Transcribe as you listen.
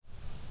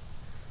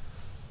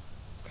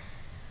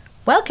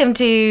Welcome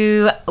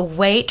to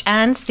Wait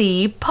and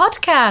See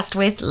podcast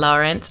with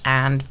Lawrence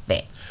and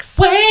Vix.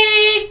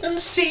 Wait and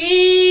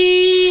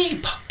See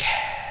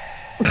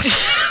podcast.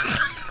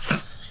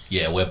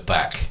 Yeah, we're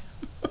back.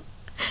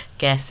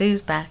 Guess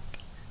who's back?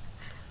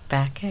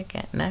 Back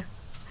again. No.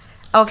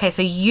 Okay,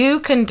 so you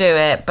can do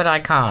it, but I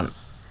can't.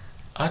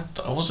 I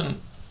wasn't,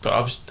 but I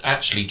was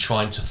actually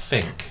trying to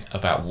think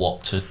about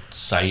what to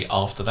say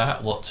after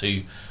that, what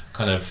to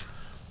kind of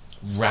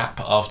rap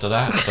after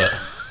that, but...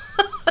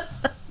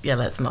 Yeah,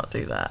 let's not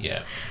do that.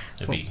 Yeah,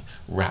 it'll be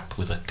rap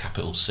with a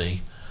capital C.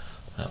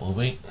 That will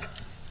be.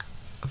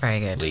 Very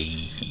good.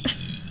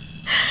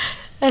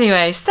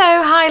 Anyway, so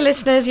hi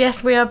listeners,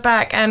 yes we are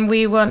back and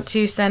we want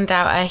to send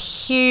out a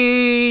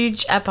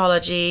huge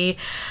apology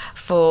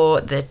for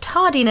the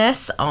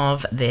tardiness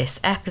of this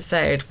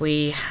episode.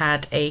 We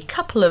had a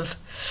couple of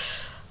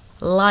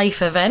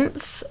life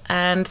events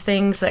and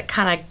things that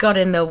kind of got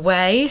in the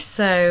way,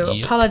 so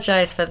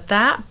apologise for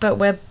that, but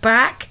we're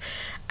back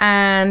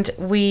and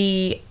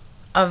we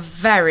are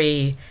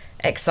very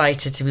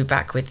excited to be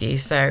back with you,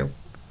 so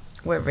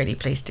we're really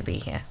pleased to be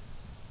here.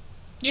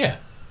 Yeah.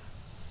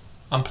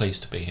 I'm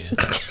pleased to be here.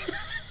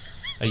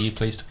 Are you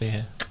pleased to be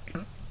here?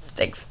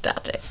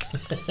 Ecstatic.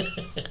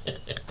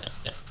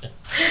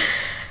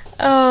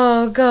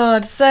 Oh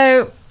God.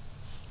 So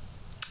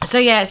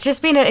yeah, it's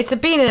been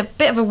a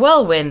bit of a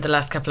whirlwind the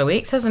last couple of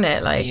weeks, hasn't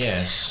it? Like,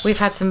 yes. We've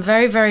had some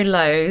very, very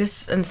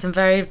lows and some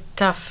very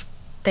tough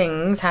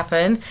things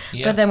happen,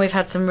 but then we've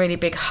had some really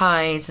big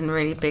highs and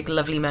really big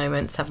lovely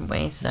moments, haven't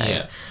we? So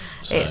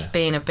it's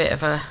been a bit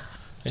of a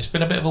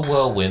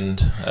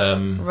whirlwind.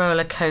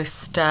 Roller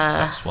coaster.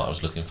 That's what I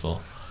was looking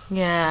for.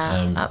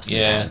 Yeah,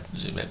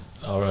 absolutely.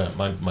 Yeah,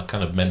 my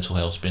kind of mental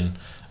health's been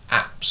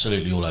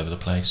absolutely all over the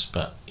place,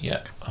 but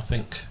yeah, I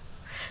think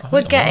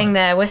we're getting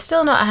there. We're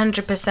still not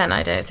 100%,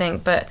 I don't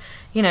think, but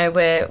you know,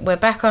 we're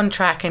back on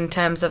track in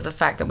terms of the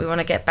fact that we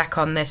want to get back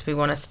on this. We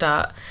want to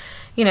start,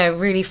 you know,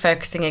 really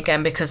focusing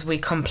again, because we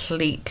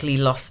completely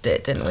lost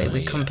it, didn't we?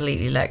 We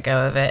completely let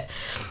go of it,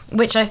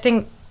 which I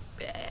think,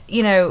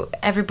 you know,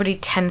 everybody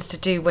tends to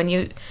do when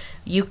you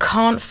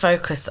can't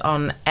focus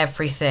on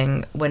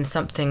everything when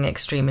something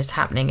extreme is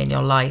happening in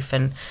your life.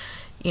 And,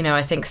 you know,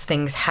 I think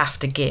things have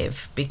to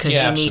give, because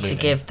you need to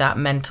give that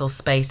mental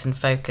space and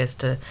focus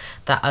to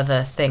that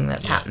other thing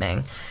that's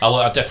happening.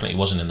 I definitely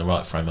wasn't in the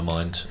right frame of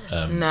mind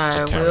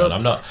to carry on.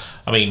 I'm not.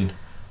 I mean,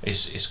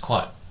 it's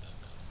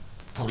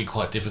probably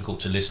quite difficult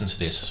to listen to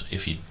this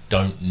if you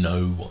don't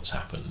know what's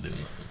happened,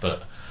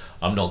 but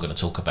I'm not going to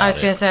talk about it. I was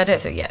going to say, I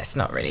don't think, it's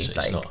not really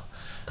it's not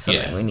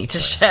something we need to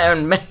share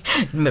and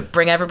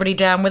bring everybody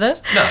down with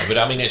us. No, but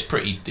I mean, it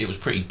was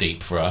pretty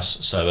deep for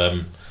us,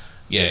 so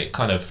it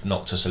kind of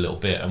knocked us a little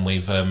bit, and we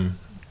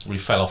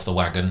fell off the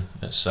wagon,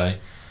 let's say,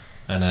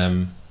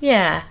 and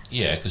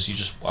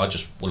because I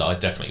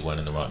definitely weren't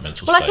in the right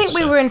mental space. Well, I think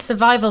we were in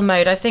survival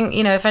mode. I think,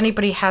 you know, if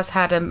anybody has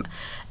had an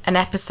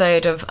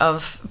episode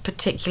of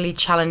particularly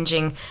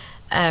challenging,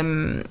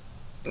 you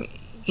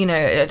know,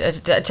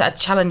 a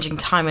challenging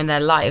time in their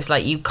lives,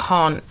 like you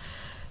can't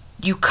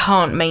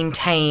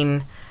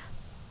maintain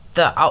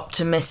the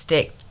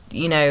optimistic,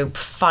 you know,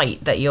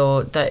 fight that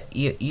you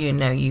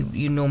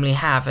normally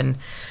have. And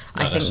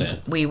I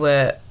think we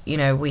were, you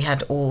know, we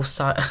had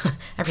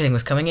everything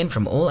was coming in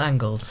from all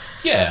angles.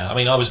 Yeah, I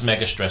mean, I was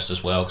mega stressed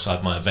as well, because I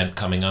had my event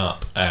coming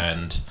up,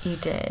 and you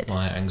did.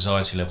 My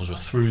anxiety levels were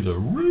through the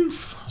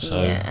roof.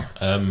 So,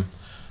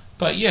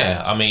 but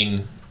yeah, I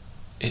mean,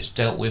 it's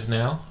dealt with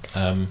now.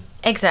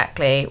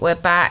 Exactly. We're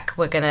back.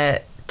 We're gonna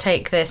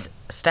take this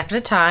step at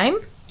a time.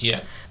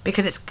 Yeah.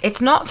 Because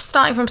it's not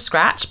starting from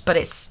scratch, but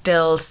it's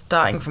still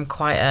starting from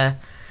quite a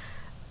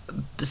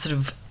sort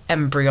of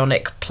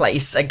embryonic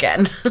place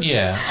again.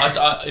 Yeah.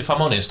 I, if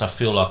I'm honest, I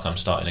feel like I'm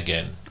starting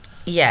again.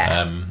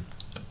 Yeah. I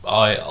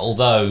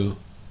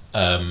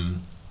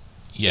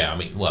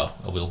mean, well,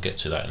 we'll get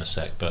to that in a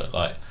sec, but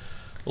like,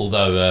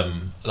 although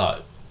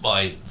like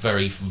my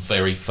very,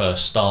 very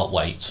first start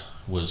weight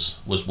was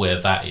where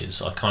that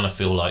is, I kind of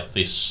feel like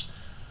this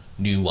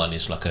new one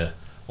is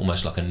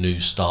almost like a new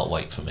start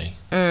weight for me.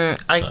 I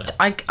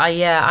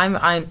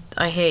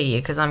hear you,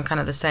 because I'm kind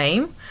of the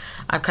same.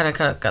 I've kind of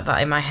got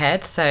that in my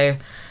head, so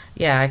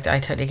yeah, I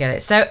totally get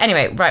it. So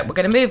anyway, right, we're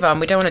going to move on.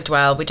 We don't want to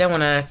dwell. We don't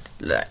want to.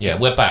 Yeah,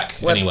 we're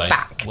back. Anyway,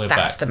 we're back.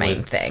 That's the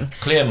main thing.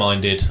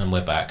 Clear-minded, and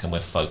we're back, and we're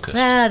focused.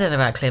 Well, I don't know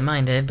about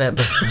clear-minded, but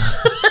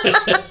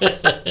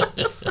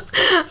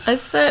I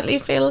certainly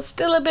feel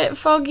still a bit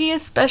foggy,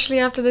 especially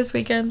after this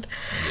weekend.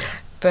 Yeah.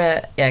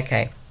 But yeah,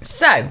 okay.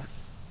 So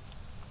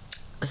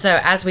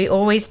as we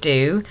always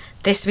do,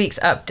 this week's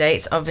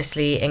updates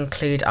obviously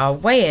include our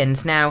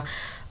weigh-ins. Now,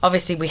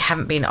 obviously we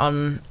haven't been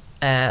on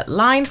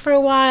line for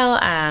a while,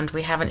 and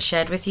we haven't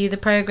shared with you the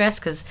progress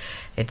because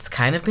it's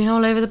kind of been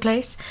all over the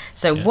place.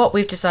 So what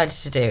we've decided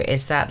to do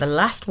is that the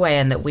last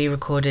weigh-in that we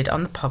recorded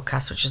on the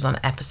podcast, which was on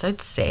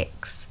episode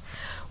 6,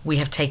 we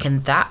have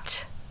taken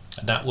that.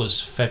 And that was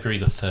February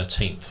the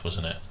 13th,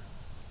 wasn't it?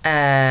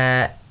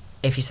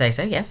 If you say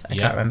so, yes. I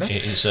can't remember.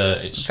 It's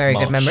very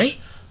good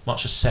memory.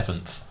 March the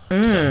 7th.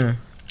 Today.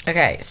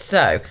 Okay,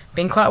 so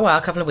been quite a while,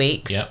 a couple of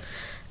weeks. Yep.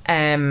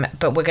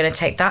 But we're going to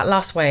take that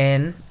last weigh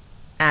in,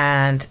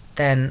 and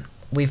then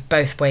we've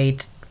both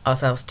weighed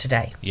ourselves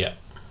today. Yeah.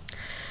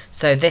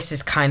 So this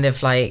is kind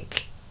of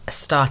like a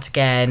start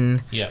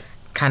again. Yeah.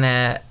 Kind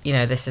of,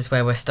 this is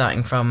where we're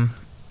starting from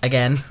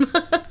again.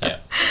 Yeah.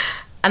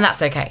 And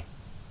that's okay.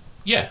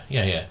 Yeah.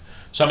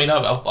 So I mean,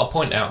 I'll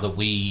point out that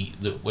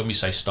when we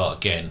say start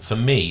again, for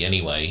me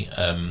anyway,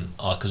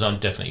 because I'm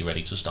definitely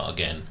ready to start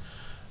again.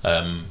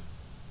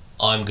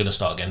 I'm going to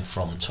start again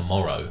from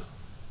tomorrow,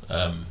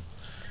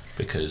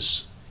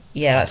 because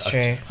that's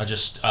true. I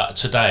just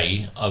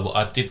today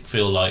I did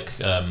feel like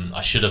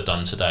I should have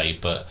done today,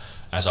 but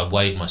as I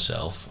weighed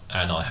myself,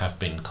 and I have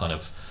been kind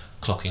of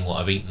clocking what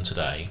I've eaten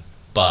today,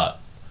 but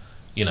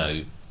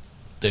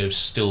there's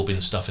still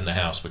been stuff in the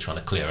house we're trying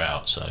to clear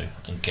out,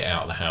 and get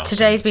out of the house.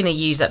 Today's been a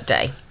use up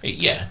day.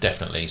 Yeah,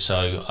 definitely.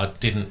 So I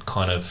didn't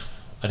want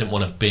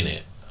to bin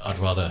it. I'd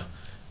rather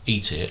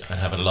eat it and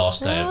have a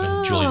last day of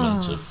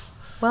enjoyment of.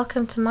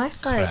 Welcome to my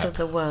side crap of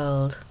the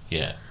world.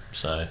 Yeah,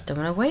 so. Don't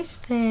want to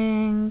waste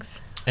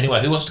things.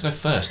 Anyway, who wants to go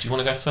first? Do you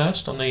want to go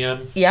first on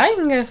the... Yeah, I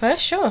can go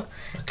first, sure.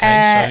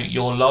 Okay, so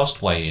your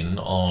last weigh-in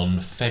on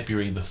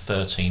February the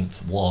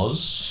 13th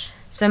was...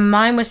 So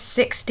mine was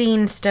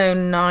 16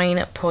 stone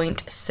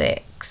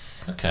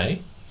 9.6.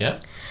 Okay, yeah.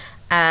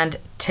 And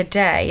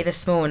today,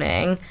 this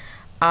morning,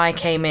 I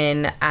came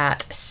in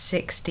at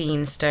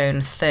 16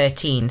 stone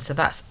 13. So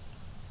that's...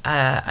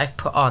 I've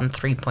put on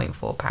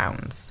 3.4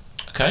 pounds.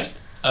 Okay.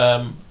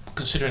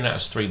 Considering that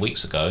was 3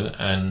 weeks ago,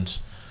 and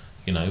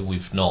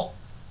we've not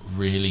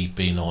really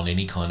been on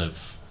any kind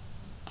of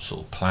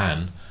sort of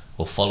plan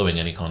or following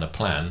any kind of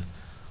plan,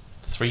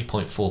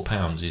 3.4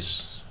 pounds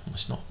it's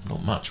not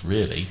much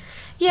really.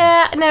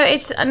 Yeah, no,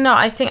 it's not.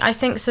 I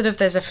think sort of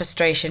there's a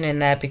frustration in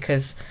there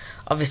because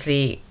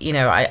obviously,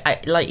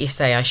 I like you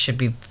say, I should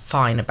be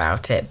fine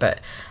about it, but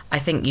I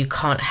think you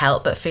can't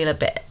help but feel a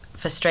bit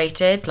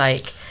frustrated.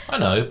 Like, I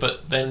know,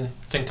 but then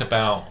think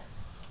about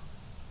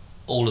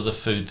all of the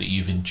food that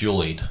you've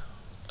enjoyed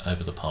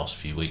over the past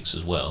few weeks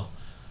as well,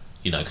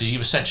 because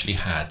you've essentially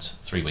had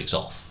 3 weeks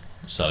off.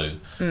 So,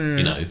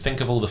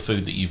 think of all the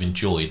food that you've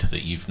enjoyed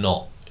that you've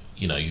not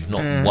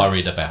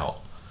worried about,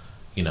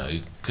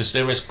 because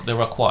there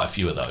are quite a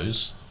few of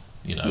those.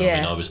 I mean,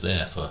 I was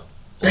there for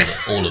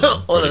all of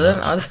them. All of them.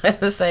 Much. I was going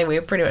to say we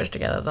were pretty much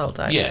together the whole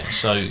time. Yeah.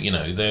 So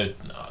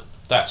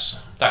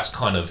that's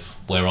kind of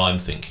where I'm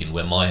thinking,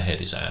 where my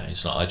head is at.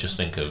 It's like I just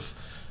think of,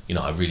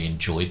 I really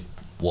enjoyed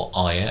what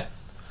I ate.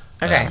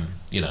 Okay.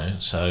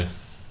 So.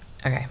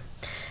 Okay.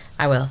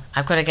 I will.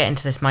 I've got to get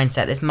into this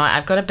mindset.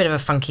 I've got a bit of a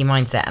funky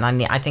mindset, and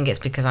I think it's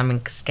because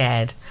I'm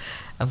scared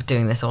of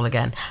doing this all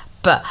again.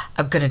 But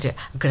I'm gonna do it.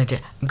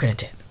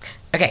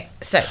 Okay.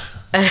 So,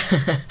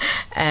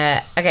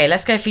 okay.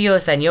 Let's go for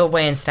yours then. Your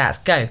weigh-in stats.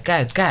 Go.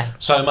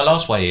 So my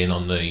last weigh-in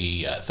on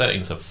the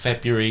 13th of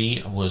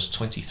February was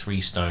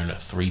 23 stone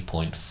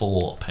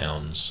 3.4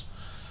 pounds,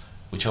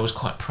 which I was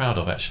quite proud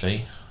of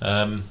actually.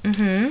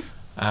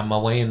 And my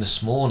weigh-in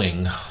this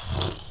morning,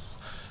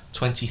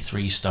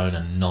 23 stone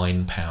and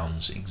 9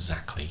 pounds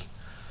exactly,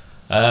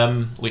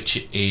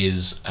 which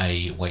is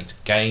a weight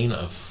gain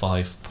of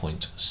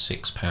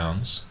 5.6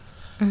 pounds.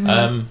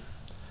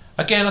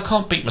 Again, I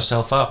can't beat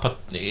myself up.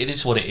 It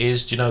is what it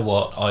is. Do you know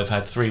what? I've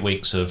had 3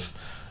 weeks of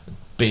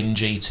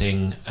binge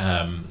eating,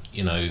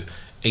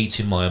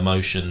 eating my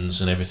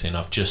emotions and everything.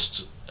 I've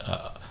just...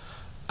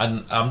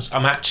 and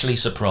I'm actually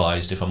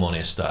surprised, if I'm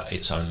honest, that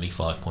it's only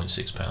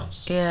 5.6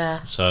 pounds.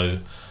 Yeah. So,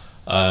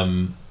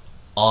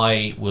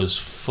 I was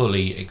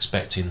fully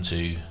expecting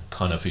to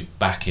kind of be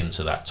back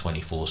into that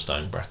 24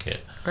 stone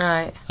bracket.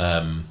 Right.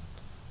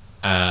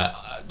 I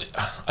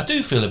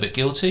do feel a bit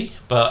guilty,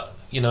 but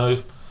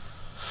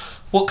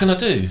what can I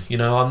do?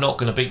 I'm not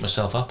going to beat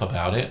myself up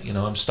about it.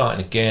 I'm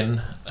starting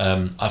again.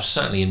 I've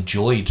certainly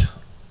enjoyed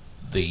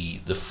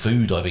the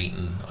food I've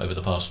eaten over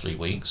the past 3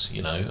 weeks.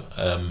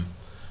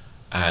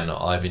 And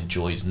I've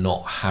enjoyed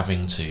not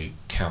having to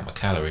count my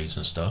calories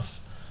and stuff.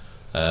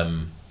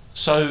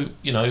 So,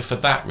 for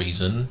that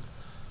reason,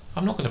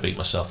 I'm not going to beat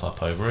myself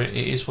up over it.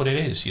 It is what it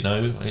is,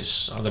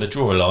 I'm going to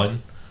draw a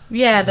line.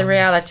 Yeah, the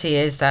reality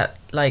is that,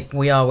 like,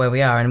 we are where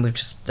we are, and we've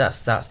just,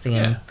 that's the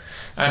yeah.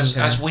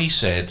 As we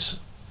said,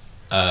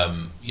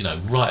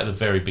 right at the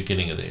very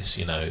beginning of this,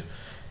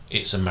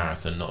 it's a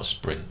marathon, not a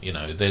sprint.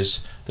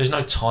 There's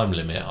no time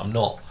limit. I'm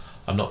not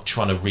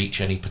trying to reach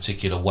any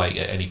particular weight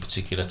at any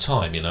particular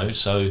time,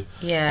 so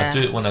yeah. I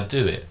do it when I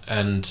do it.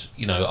 And,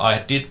 I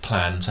did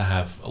plan to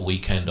have a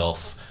weekend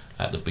off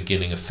at the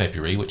beginning of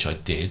February, which I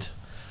did.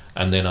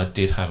 And then I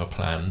did have a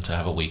plan to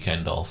have a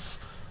weekend off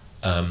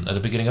at the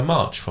beginning of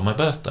March for my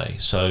birthday.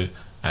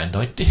 And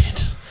I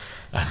did.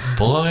 And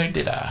boy,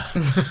 did I.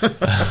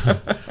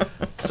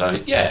 So,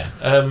 yeah.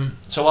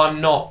 So I'm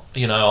not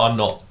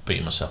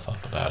beating myself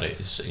up about it.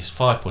 It's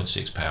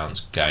 5.6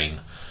 pounds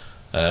gain.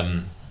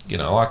 I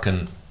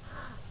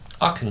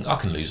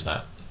can lose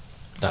that.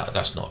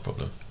 That's not a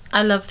problem.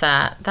 I love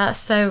that. That's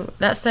so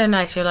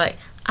nice. You're like,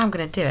 I'm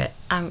gonna do it.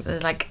 I'm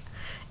like,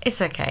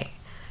 it's okay.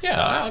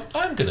 yeah,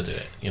 I'm going to do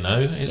it. You know,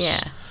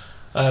 it's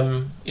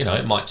you know,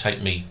 it might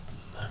take me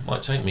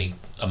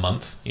a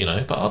month. You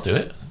know, but I'll do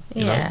it.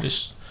 You know,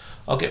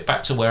 I'll get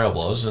back to where I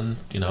was, and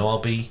you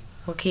know,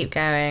 we'll keep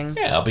going.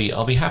 Yeah,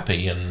 I'll be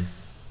happy, and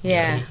you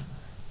know,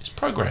 it's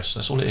progress.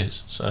 That's all it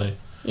is. So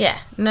yeah,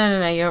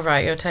 no, you're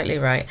right. You're totally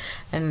right,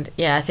 and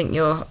yeah, I think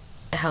you're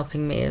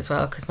helping me as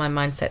well because my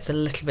mindset's a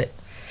little bit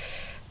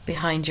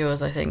behind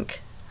yours, I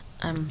think.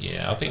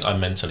 Yeah, I think I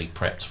mentally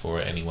prepped for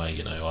it anyway.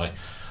 You know,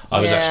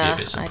 I was actually a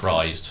bit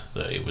surprised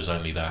that it was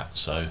only that.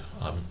 So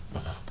I'm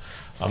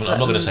not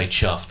going to say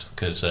chuffed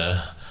because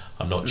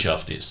I'm not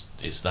chuffed.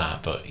 It's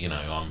that, but you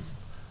know,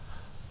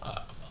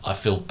 I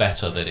feel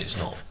better that it's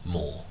not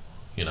more.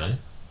 You know.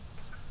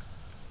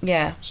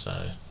 Yeah.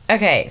 So.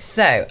 Okay,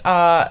 so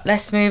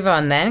let's move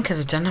on then because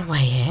we've done a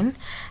weigh-in,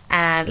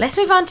 and let's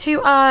move on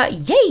to our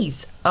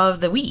yays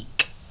of the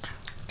week.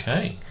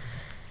 Okay.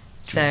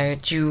 So,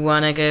 do you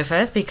want to go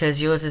first?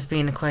 Because yours has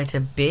been quite a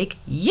big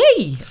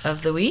yay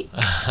of the week.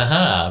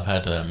 I've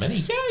had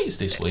many yays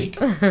this week.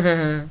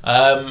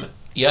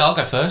 Yeah, I'll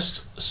go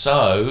first.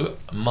 So,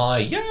 my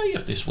yay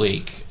of this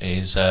week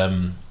is,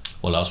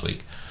 last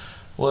week,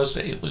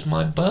 it was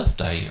my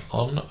birthday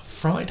on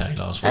Friday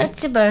last week.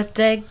 It's your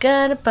birthday,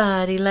 gonna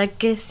party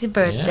like it's your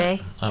birthday.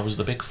 Yeah, I was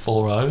the big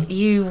 4-0.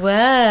 You were.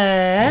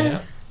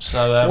 Yeah.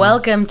 So,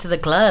 welcome to the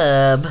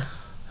club.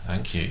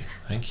 Thank you.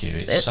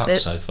 It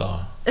sucks so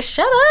far.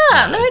 Shut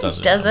up! No, it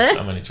doesn't.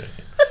 I'm only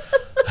joking.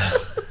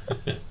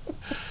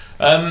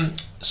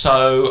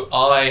 So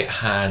I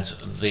had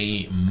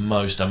the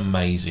most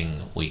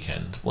amazing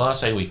weekend. Well, I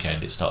say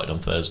weekend. It started on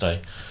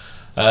Thursday.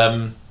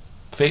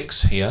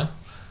 Vix here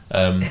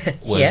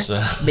was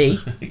me.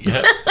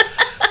 Yeah,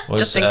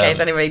 just in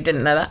case anybody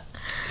didn't know that.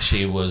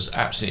 She was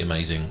absolutely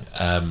amazing.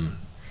 I'm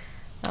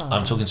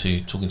talking to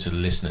the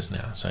listeners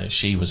now. So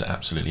she was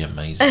absolutely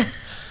amazing.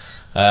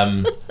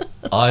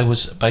 I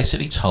was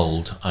basically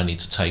told I need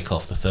to take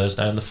off the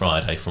Thursday and the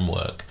Friday from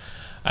work,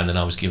 and then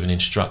I was given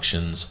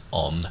instructions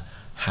on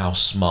how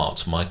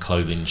smart my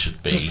clothing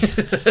should be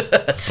for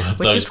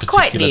those particular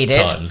quite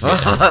needed times.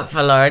 Yeah.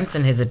 For Lawrence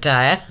and his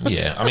attire.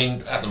 Yeah, I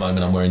mean, at the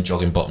moment I'm wearing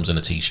jogging bottoms and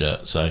a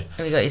t-shirt. So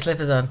have you got your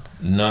slippers on?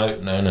 No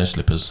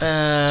slippers. So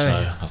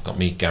I've got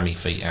me gammy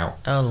feet out.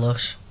 Oh,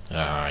 lush.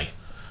 Aye.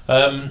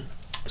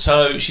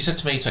 So she said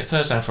to me, take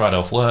Thursday and Friday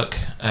off work,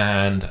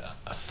 and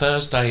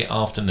Thursday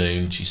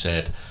afternoon she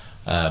said,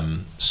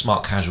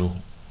 smart casual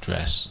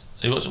dress.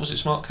 Was it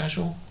smart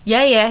casual?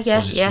 Yeah. Or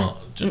was it smart?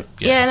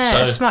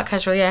 Yeah, smart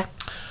casual, yeah.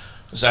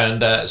 So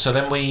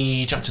then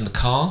we jumped in the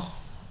car,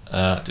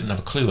 didn't have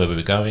a clue where we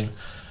were going,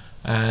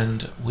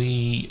 and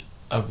we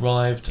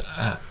arrived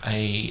at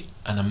an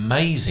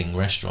amazing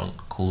restaurant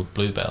called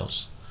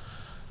Bluebells.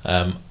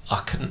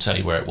 I couldn't tell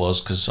you where it was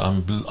because I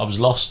was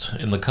lost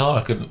in the car.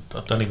 I don't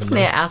even know. It's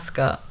near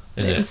Ascot.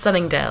 Is it? In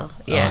Sunningdale,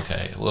 yeah. Oh,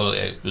 okay, well,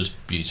 it was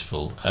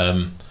beautiful.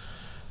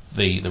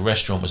 The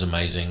restaurant was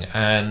amazing,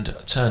 and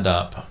turned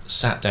up,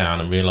 sat down,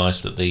 and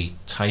realised that the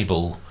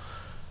table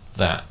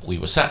that we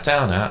were sat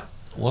down at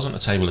wasn't a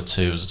table of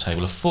 2, it was a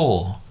table of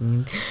 4.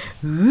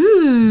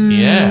 Ooh.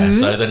 Yeah,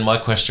 so then my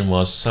question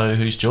was, so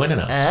who's joining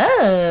us?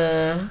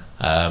 Oh.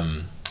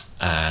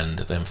 And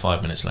then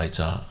 5 minutes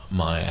later,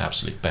 my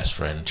absolute best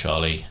friend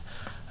Charlie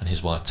and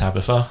his wife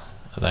Tabitha,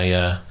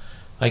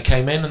 they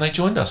came in and they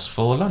joined us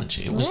for lunch.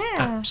 It was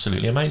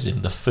absolutely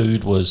amazing. The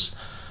food was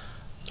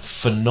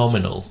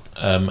phenomenal,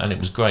 and it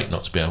was great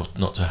not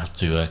to have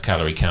to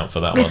calorie count for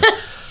that one.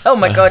 Oh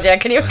my god, yeah,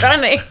 can you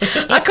imagine?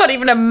 I can't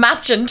even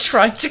imagine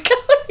trying to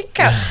calorie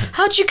count.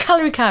 How do you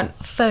calorie count?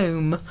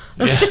 Foam.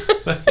 Yeah,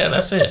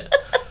 that's it.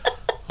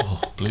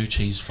 Oh, blue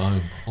cheese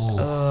foam.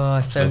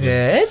 Oh, so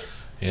good.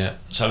 Yeah,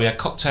 so we had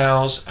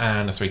cocktails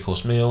and a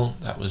 3-course meal.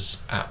 That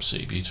was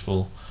absolutely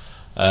beautiful.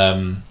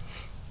 And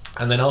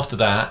then after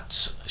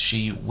that,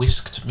 she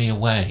whisked me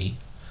away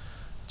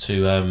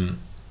to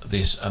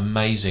this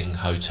amazing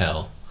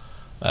hotel,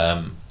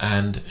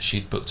 and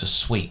she'd booked a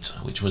suite,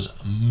 which was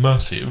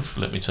massive,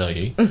 let me tell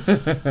you.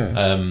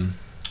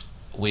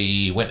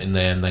 We went in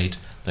there and they'd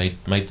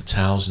made the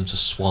towels into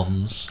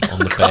swans on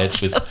the bed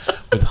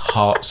with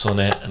hearts on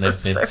it and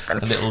everything,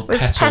 and little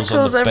petals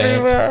on the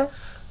everywhere.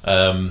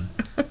 bed.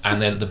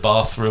 And then the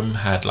bathroom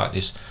had like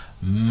this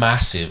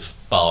massive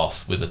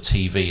bath with a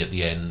TV at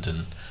the end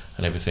and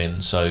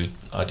everything. So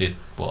I did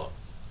what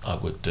I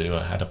would do.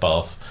 I had a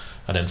bath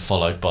and then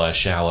followed by a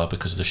shower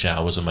because the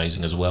shower was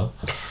amazing as well.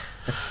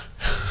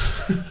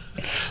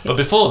 But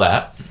before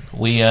that,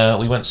 we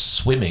went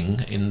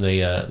swimming in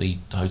the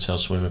hotel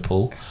swimming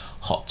pool,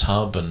 hot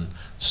tub and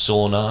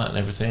sauna and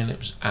everything. It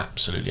was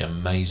absolutely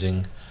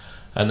amazing.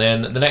 And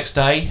then the next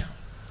day,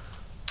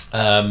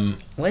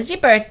 was your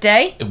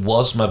birthday? It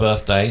was my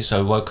birthday, so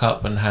I woke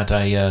up and had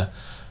a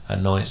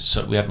nice.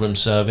 So we had room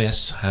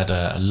service, had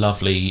a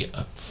lovely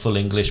full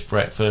English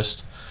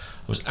breakfast.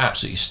 I was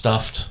absolutely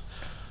stuffed.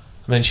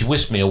 And then she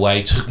whisked me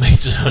away, took me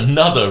to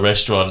another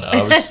restaurant.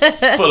 I was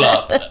full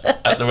up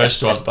at the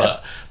restaurant,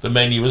 but the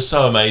menu was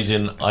so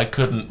amazing, I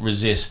couldn't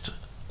resist.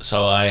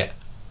 So I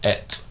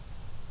ate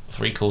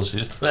 3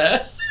 courses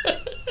there.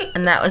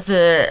 And that was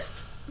the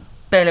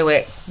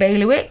Bailiwick,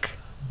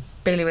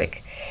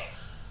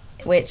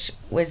 which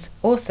was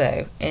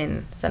also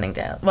in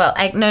Sunningdale. Well,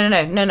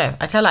 no.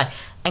 I tell a lie.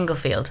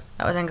 Englefield.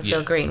 That was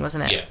Englefield Green,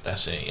 wasn't it? Yeah,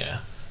 that's it. Yeah.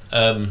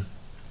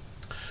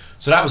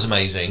 So that was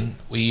amazing.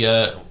 We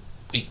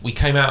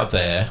came out of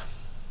there,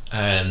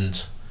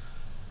 and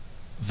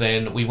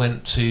then we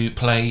went to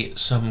play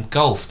some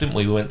golf, didn't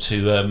we? We went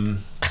to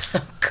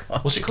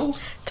what's it called?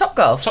 Top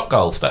Golf. Top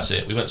Golf. That's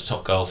it. We went to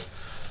Top Golf.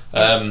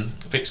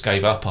 Vix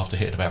gave up after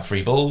hitting about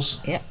 3 balls.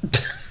 Yeah.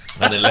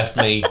 And then left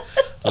me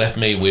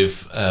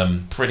with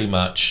pretty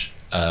much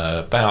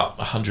about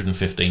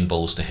 115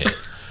 balls to hit.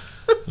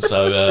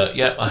 So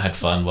I had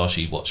fun while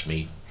she watched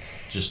me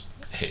just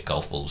hit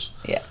golf balls.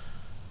 Yeah.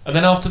 And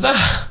then after that,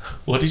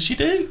 what did she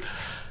do?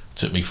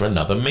 Took me for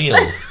another meal.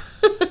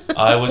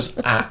 I was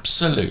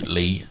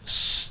absolutely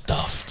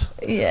stuffed.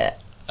 Yeah.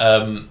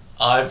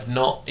 I've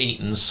not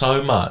eaten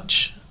so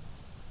much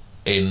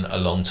in a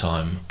long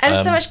time. And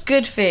so much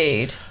good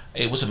food.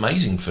 It was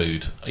amazing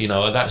food. I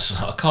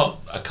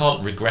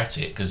can't regret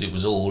it because it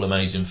was all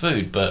amazing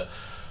food. But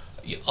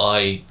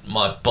my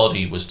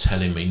body was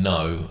telling me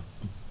no,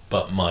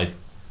 but my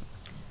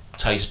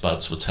taste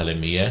buds were telling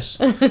me yes.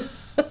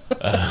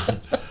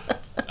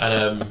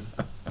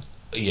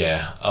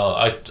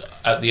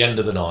 At the end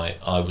of the night,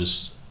 I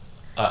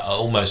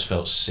almost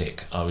felt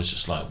sick. I was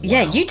just like, wow.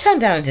 Yeah, you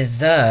turned down a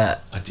dessert.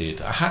 I did.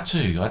 I had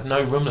to. I had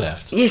no room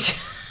left.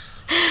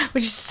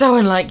 Which is so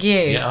unlike you.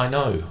 Yeah, I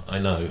know.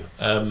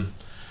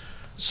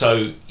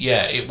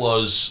 It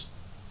was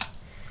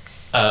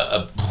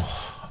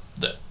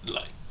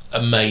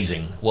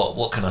amazing.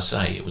 What can I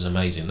say? It was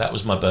amazing. That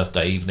was my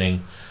birthday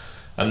evening.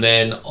 And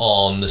then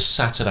on the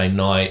Saturday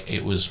night,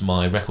 it was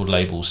my record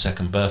label's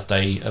second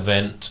birthday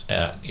event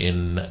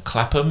in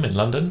Clapham in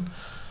London.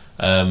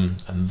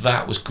 And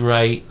that was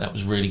great. That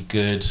was really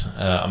good.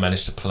 I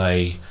managed to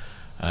play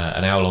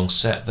an hour-long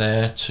set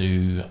there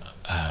to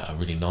a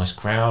really nice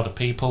crowd of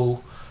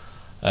people.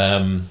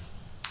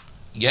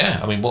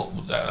 Yesterday,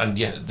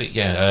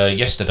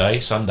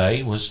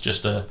 Sunday, was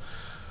just a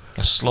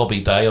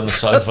slobby day on the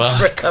sofa.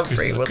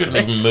 Recovery, wasn't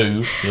Couldn't even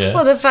move. Yeah.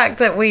 Well, the fact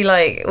that we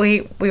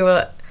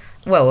were,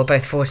 well, we're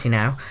both 40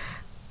 now.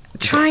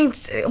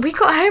 We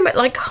got home at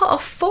like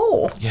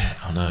 4:30. Yeah,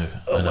 I know.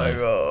 My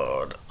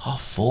God.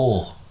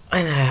 4:30.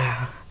 I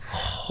know.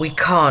 We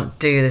can't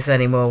do this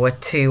anymore. We're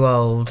too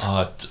old.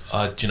 Do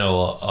you know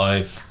what?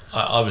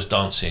 I was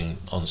dancing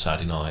on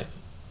Sunday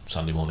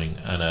morning,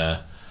 and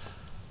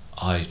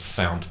I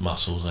found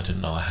muscles I didn't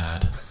know I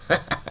had.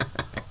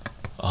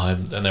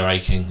 And they're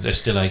aching. They're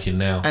still aching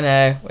now. I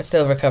know. We're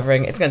still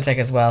recovering. It's going to take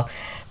us a while,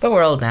 but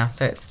we're old now,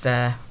 so it's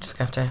just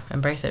have to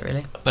embrace it,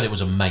 really. But it was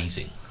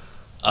amazing.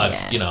 I've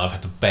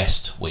had the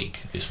best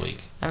week this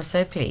week. I'm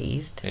so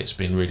pleased. It's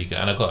been really good,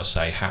 and I've got to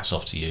say, hats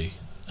off to you.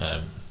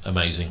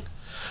 Amazing.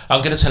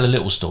 I'm going to tell a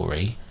little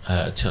story,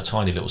 a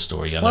tiny little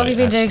story. What have you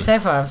been doing so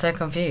far? I'm so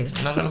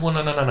confused. No.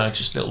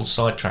 Just little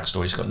sidetrack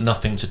stories. It's got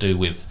nothing to do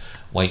with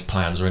weight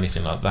plans or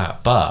anything like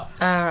that. But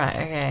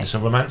okay. It's a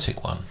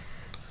romantic one.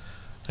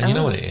 And you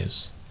know what it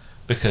is?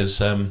 Because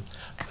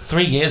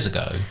 3 years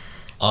ago,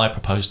 I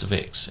proposed to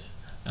Vix.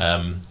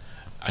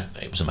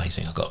 It was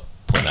amazing. I got to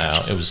point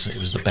that out. It was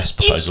the best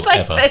proposal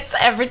ever. This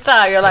every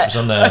time you're like,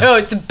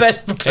 it's the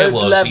best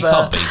proposal ever. You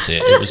can't beat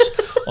it. It was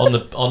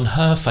on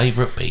her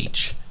favourite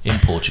beach in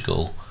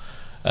Portugal.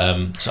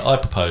 So I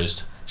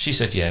proposed. She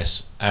said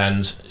yes,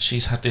 and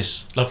she's had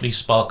this lovely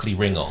sparkly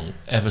ring on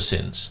ever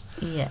since.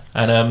 Yeah.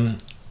 And I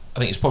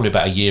think it's probably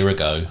about a year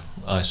ago.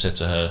 I said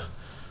to her,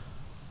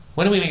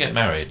 "When are we going to get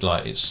married?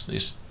 Like,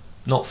 it's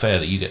not fair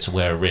that you get to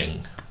wear a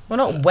ring." Well,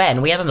 not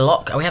when. We had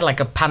like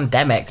a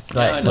pandemic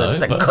that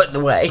got in the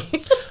way.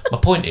 My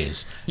point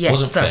is, it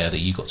wasn't fair that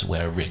you got to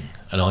wear a ring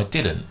and I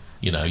didn't.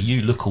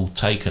 You look all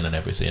taken and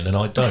everything, and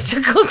I don't.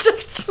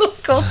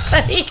 Look all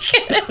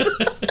taken.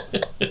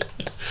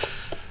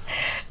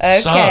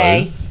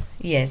 Okay.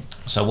 Yes.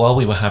 So while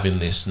we were having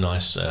this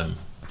nice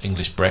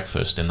English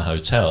breakfast in the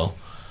hotel,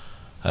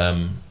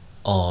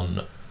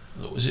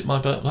 was it my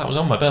birthday? That was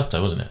on my birthday,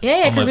 wasn't it?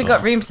 Yeah, because we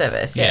got room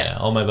service. Yeah,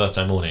 on my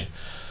birthday morning.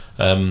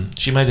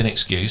 She made an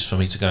excuse for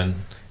me to go and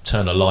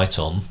turn a light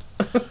on,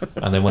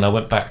 and then when I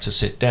went back to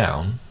sit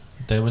down,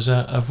 there was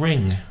a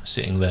ring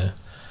sitting there,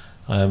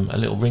 a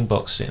little ring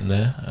box sitting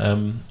there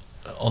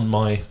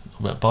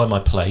by my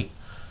plate,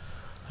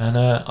 and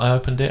I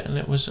opened it, and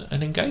it was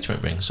an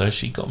engagement ring. So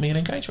she got me an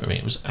engagement ring.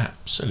 It was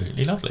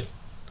absolutely lovely.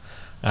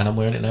 And I'm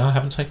wearing it now. I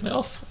haven't taken it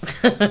off.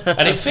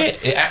 And it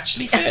fit. It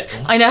actually fit.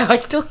 I know. I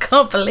still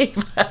can't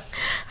believe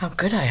how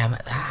good I am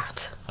at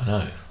that. I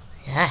know.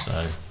 Yes.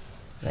 So,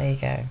 there you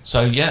go.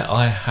 So, yeah,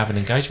 I have an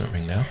engagement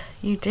ring now.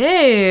 You do.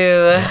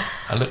 Yeah,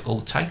 I look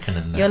all taken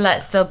in that. You're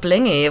like so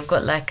blingy. You've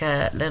got like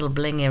a little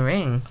blingy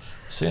ring.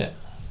 That's it.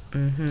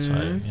 Mm-hmm.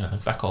 So,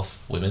 back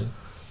off, women.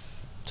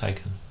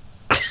 Taken.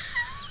 I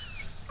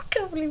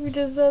can't believe you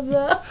just said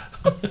that.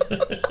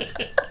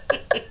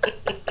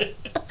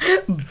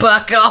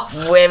 Buck off,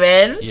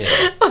 women.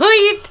 Yeah. Who are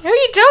you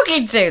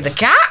talking to? The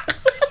cat?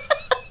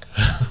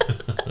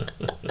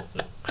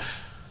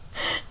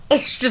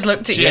 She just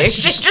looked at you.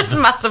 She just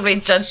massively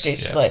judged you.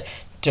 She's like,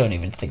 don't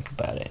even think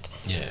about it.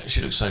 Yeah,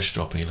 she looks so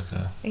stroppy. Look at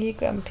her. Are you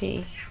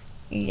grumpy?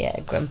 Yeah,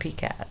 grumpy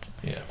cat.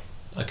 Yeah.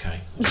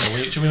 Okay.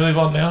 Should we move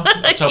on now?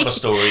 I'll tell my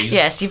stories.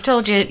 Yes, you've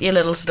told your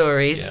little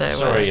stories. Yeah, so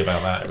sorry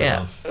about that,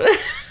 everyone.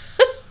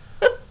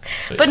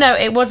 But no,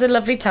 it was a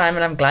lovely time,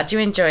 and I'm glad you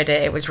enjoyed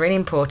it. It was really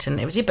important.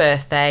 It was your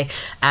birthday,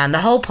 and the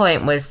whole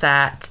point was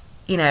that,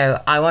 you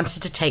know, I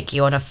wanted to take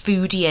you on a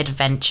foodie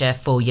adventure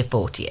for your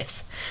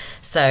 40th.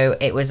 So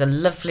it was a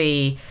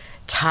lovely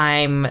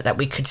time that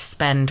we could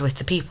spend with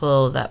the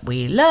people that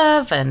we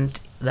love and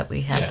that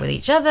we have with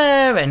each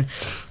other, and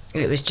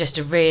it was just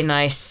a really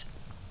nice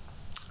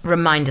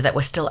reminder that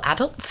we're still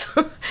adults.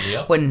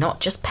 Yep. We're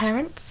not just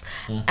parents.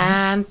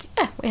 And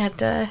we had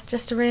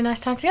just a really nice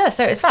time together,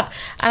 so it was fun,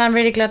 and I'm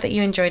really glad that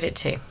you enjoyed it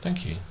too.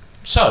 Thank you.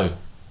 So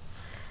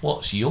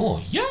what's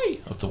your yay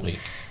of the week?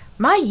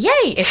 My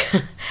yay.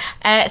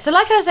 So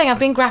like I was saying, I've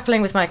been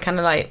grappling with my kind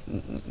of like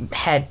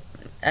head,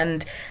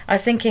 and I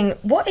was thinking,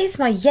 what is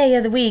my yay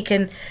of the week?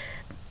 And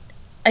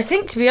I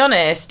think, to be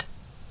honest,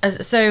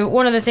 so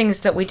one of the things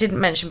that we didn't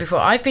mention before,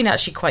 I've been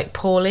actually quite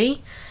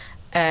poorly,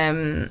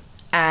 and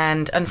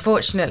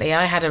unfortunately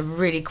I had a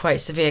really quite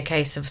severe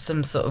case of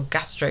some sort of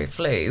gastro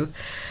flu,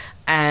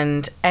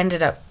 and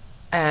ended up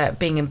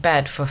being in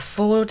bed for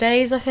 4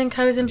 days. I think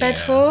I was in bed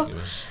for.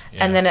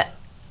 And then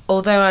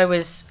although I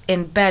was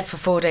in bed for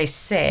 4 days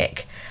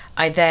sick,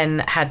 I then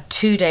had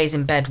 2 days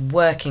in bed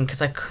working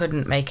because I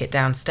couldn't make it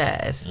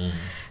downstairs.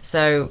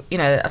 So, you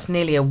know, that's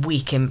nearly a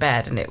week in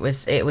bed, and it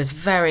was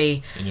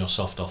very... In your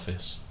soft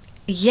office.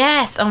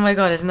 Yes. Oh my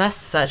God, isn't that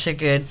such a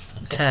good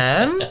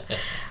term?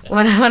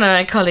 One of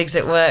my colleagues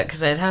at work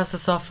said, how's the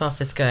soft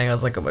office going? I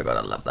was like, oh my God,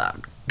 I love that.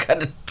 I'm going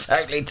to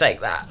totally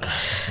take that.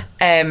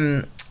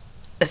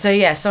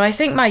 So I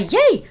think my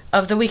yay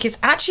of the week is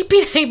actually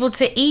being able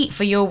to eat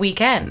for your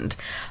weekend.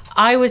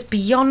 I was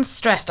beyond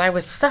stressed. I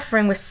was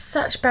suffering with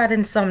such bad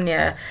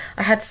insomnia.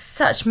 I had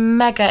such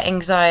mega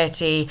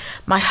anxiety.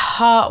 My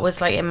heart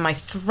was like in my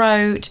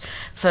throat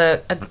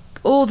for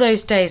all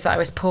those days that I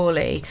was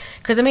poorly.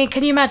 Because, I mean,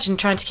 can you imagine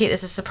trying to keep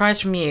this a surprise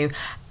from you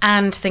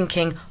and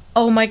thinking,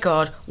 oh my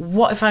God,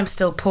 what if I'm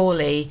still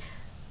poorly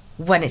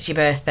when it's your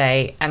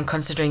birthday, and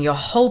considering your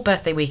whole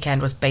birthday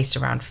weekend was based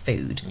around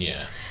food?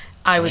 Yeah.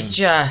 I was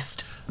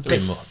just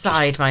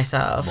beside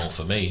myself. More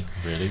for me,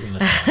 really, wouldn't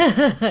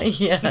it?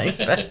 Yeah, I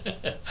suppose.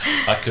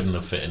 I couldn't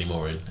have fit any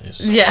more in.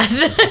 Yeah.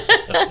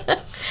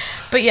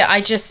 But yeah,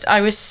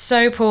 I was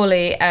so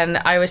poorly, and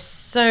I was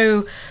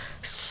so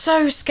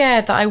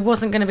scared that I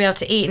wasn't going to be able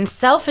to eat. And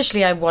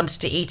selfishly, I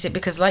wanted to eat it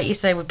because, like you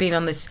say, we've been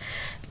on this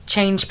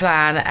change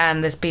plan,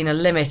 and there's been a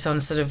limit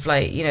on sort of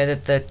like, you know,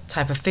 the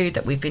type of food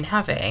that we've been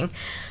having.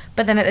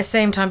 But then at the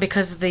same time,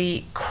 because of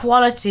the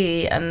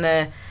quality and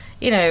the,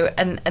 you know,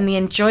 and the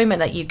enjoyment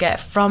that you get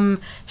from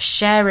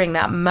sharing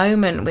that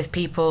moment with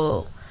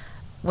people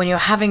when you're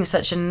having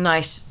such a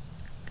nice,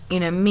 you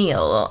know,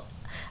 meal,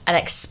 an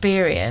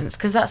experience,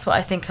 because that's what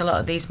I think a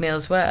lot of these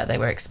meals were. They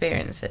were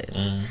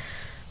experiences.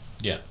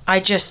 Yeah. I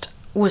just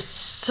was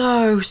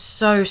so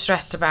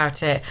stressed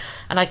about it,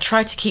 and I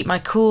tried to keep my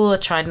cool. I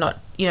tried not,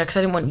 you know, because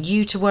I didn't want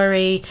you to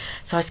worry.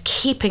 So I was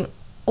keeping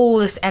all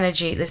this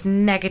energy, this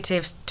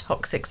negative,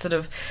 toxic sort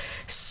of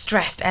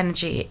stressed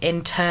energy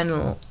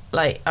internal,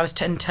 like I was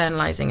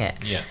internalizing it.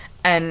 Yeah.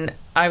 And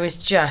I was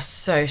just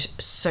so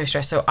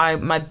stressed. So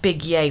my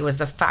big yay was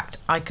the fact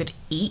I could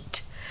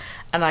eat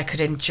and I could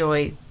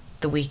enjoy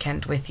the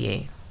weekend with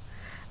you.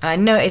 And I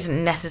know it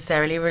isn't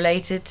necessarily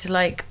related to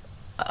like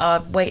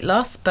our weight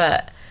loss,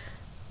 but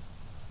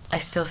I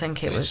still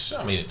think it was...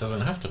 I mean, it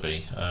doesn't have to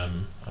be. I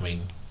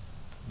mean,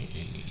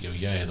 your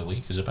yay of the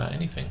week is about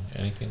anything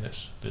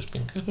that's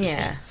been good this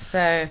week.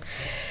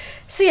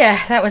 So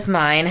yeah, that was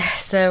mine.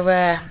 So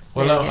well,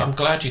 I'm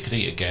glad you could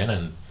eat again,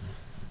 and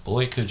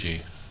boy, could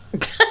you.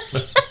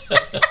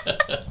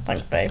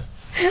 Thanks, babe.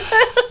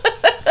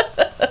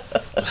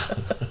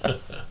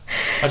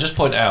 I just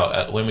point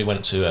out when we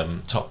went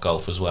to Top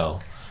Golf as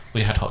well,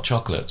 we had hot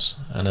chocolates,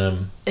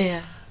 and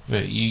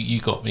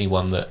you got me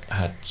one that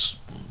had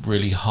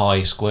really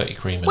high squirty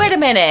cream in it. Wait a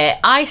minute,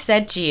 I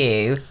said to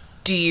you,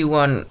 do you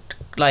want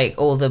like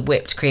all the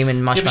whipped cream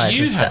and marshmallows?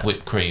 Yeah, but you had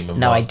whipped cream. And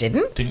no, I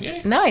didn't. Didn't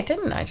you? No, I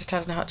didn't. I just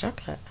had a hot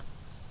chocolate.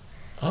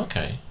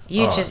 Okay.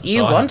 You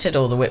wanted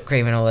all the whipped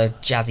cream and all the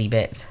jazzy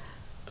bits.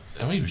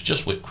 I mean, it was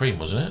just whipped cream,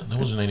 wasn't it? There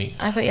wasn't any...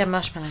 I thought you had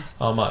marshmallows.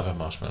 Oh, I might have had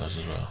marshmallows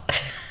as well.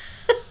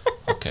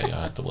 Okay,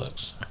 I had the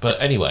works. But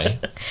anyway...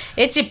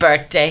 It's your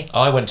birthday.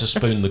 I went to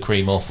spoon the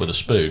cream off with a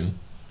spoon,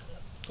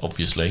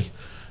 obviously.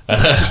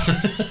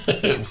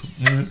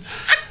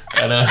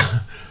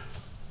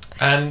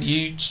 And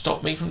you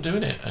stopped me from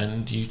doing it,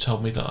 and you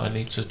told me that I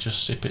need to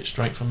just sip it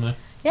straight from the...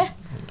 Yeah.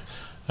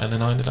 And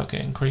then I ended up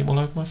getting cream all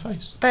over my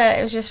face. But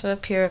it was just for the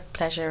pure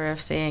pleasure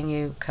of seeing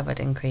you covered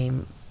in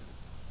cream,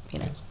 you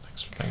know.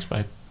 Thanks,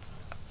 babe.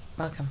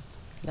 Welcome.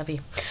 Love you.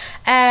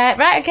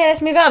 Right, okay,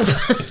 let's move on.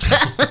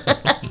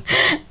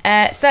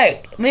 So,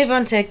 move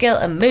on to guilt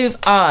and move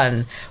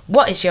on.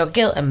 What is your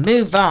guilt and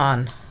move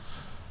on?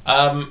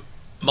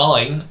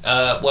 Mine,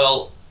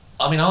 well,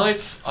 I mean, I've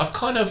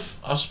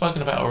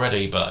spoken about it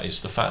already, but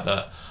it's the fact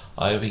that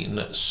I have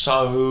eaten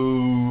so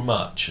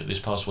much this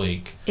past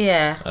week.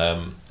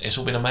 Yeah. It's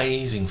all been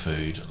amazing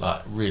food,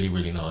 like really,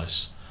 really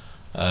nice.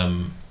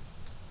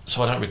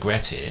 So I don't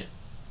regret it,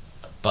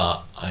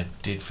 but I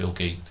did feel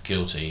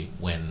guilty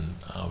when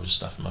I was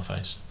stuffing my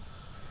face.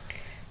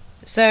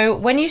 So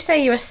when you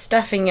say you were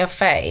stuffing your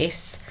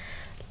face,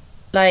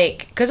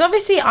 like, because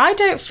obviously I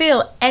don't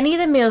feel any of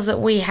the meals that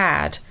we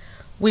had,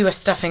 we were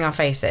stuffing our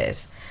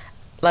faces.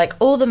 Like,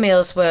 all the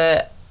meals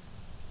were,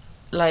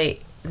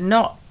 like,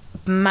 not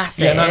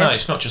massive. Yeah, no,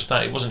 it's not just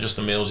that. It wasn't just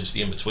the meals, it's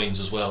the in-betweens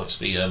as well. It's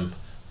the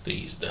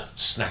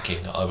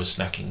snacking. I was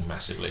snacking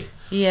massively.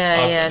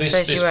 Yeah,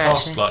 This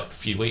past, actually. like,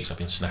 few weeks, I've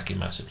been snacking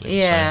massively.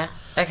 Yeah,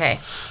 so, okay.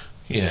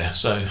 Yeah,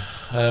 so...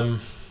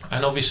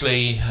 and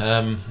obviously,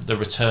 the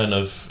return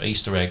of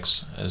Easter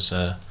eggs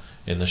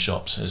in the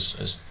shops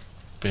has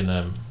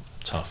been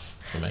tough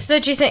for me. So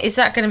do you think, is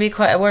that going to be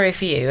quite a worry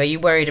for you? Are you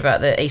worried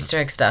about the Easter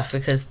egg stuff?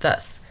 Because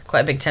that's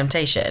quite a big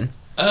temptation.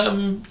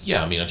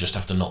 Yeah, I mean, I just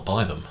have to not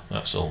buy them,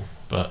 that's all.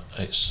 But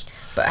it's...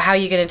 But how are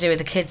you going to do with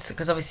the kids?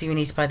 Because obviously we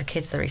need to buy the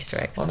kids their Easter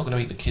eggs. Well, I'm not going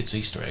to eat the kids'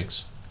 Easter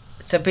eggs.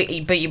 So, but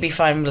you'd be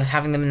fine with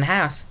having them in the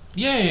house?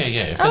 Yeah.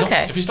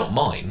 If it's not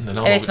mine, then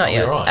I'll it's not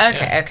yours. Right.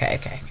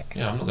 Okay.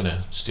 Yeah, I'm not going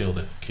to steal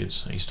the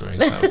kids' Easter eggs.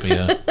 That would be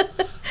a That's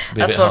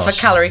bit one harsh.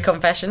 for calorie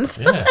confessions.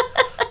 Yeah.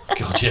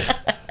 God, yeah.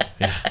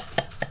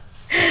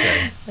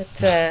 Okay.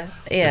 But,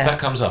 If that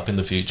comes up in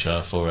the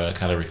future for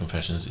calorie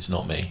confessions, it's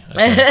not me.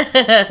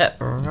 Okay.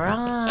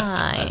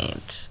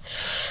 Right.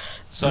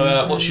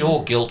 So, what's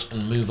your guilt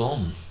and move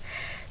on?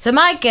 So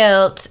my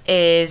guilt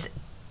is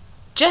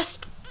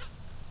just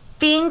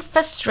being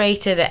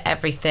frustrated at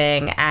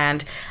everything,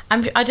 and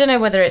I don't know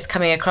whether it's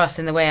coming across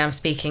in the way I'm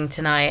speaking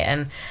tonight,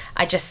 and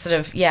I just sort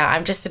of,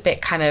 I'm just a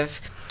bit kind of,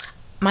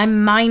 my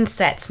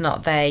mindset's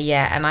not there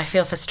yet, and I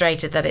feel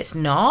frustrated that it's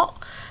not.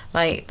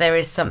 Like, there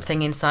is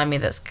something inside me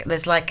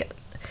there's like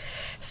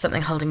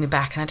something holding me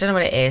back, and I don't know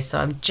what it is, so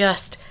I'm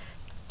just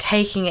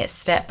taking it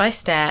step by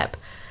step.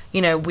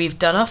 You know, we've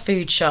done our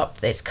food shop,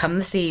 it's come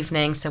this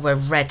evening, so we're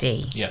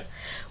ready. Yeah.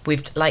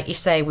 We've, like you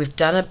say, we've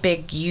done a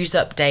big use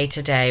up day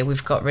today.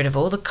 We've got rid of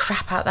all the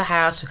crap out the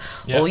house.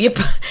 Yep. All your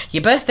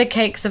birthday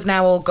cakes have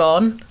now all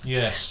gone.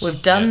 Yes.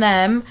 We've done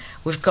them.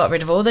 We've got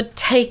rid of all the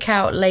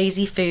takeout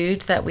lazy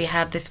food that we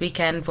had this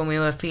weekend when we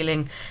were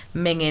feeling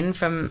minging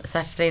from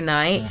Saturday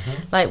night.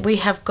 Mm-hmm. Like, we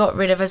have got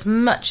rid of as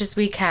much as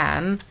we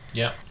can.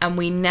 Yeah. And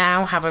we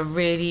now have a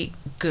really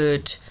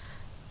good,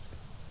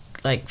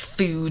 like,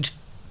 food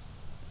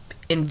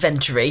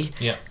inventory.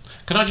 Yeah.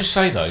 Can I just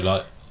say though,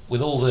 like,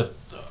 with all the,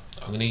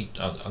 I'm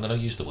gonna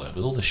use the word,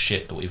 with all the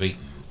shit that we've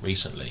eaten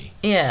recently.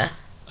 Yeah.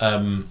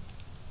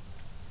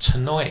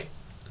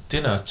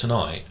 Dinner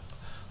tonight,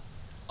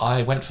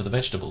 I went for the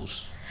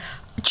vegetables.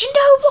 Do you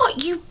know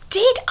what you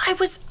did? I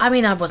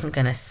wasn't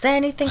going to say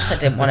anything, so I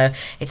didn't want to.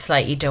 It's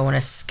like, you don't want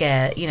to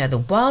scare,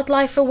 the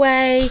wildlife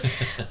away.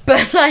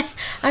 But, like,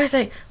 I was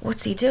like,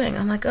 what's he doing?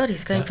 Oh my God,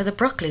 he's going for the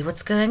broccoli.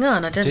 What's going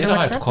on? I don't know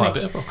what's happening. I had quite a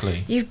bit of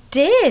broccoli. You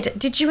did?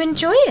 Did you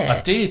enjoy it?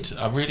 I did.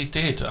 I really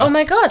did. Oh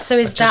my God, so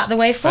is that the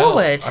way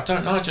forward? I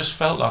don't know. I just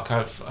felt like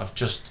I've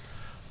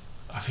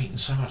eaten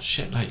so much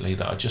shit lately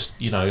that I just,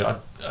 I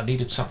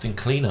needed something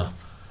cleaner.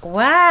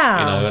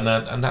 Wow.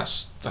 And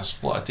that's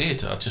what I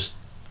did. I just,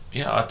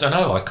 I don't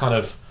know.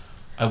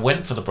 I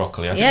went for the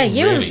broccoli. I didn't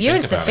you really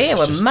and think about Sophia it.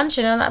 were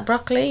munching on that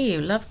broccoli.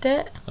 You loved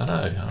it. I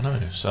know.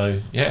 So,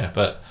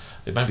 but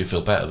it made me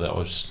feel better that I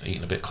was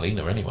eating a bit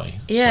cleaner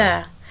anyway.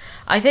 Yeah. So.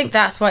 I think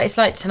that's why it's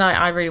like tonight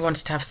I really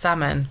wanted to have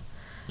salmon.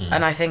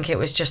 And I think it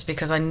was just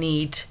because I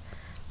need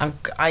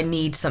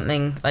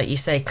something, like you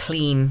say,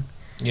 clean.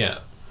 Yeah.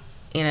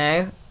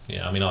 Yeah,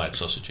 I mean, I had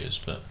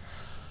sausages, but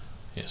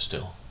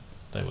still,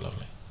 they were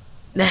lovely.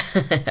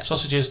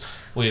 Sausages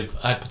I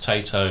had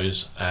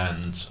potatoes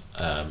and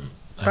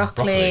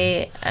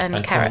broccoli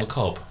and carrots. Corn on the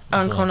cob.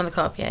 Corn on the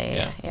cob,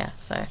 yeah.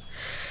 So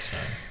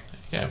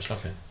it was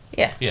lovely.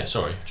 Yeah. Yeah,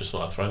 sorry, just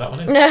thought I'd throw that one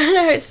in.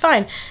 No, it's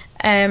fine.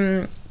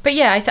 But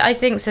yeah, I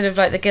think sort of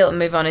like the guilt and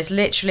move on is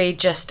literally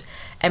just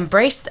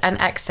embrace and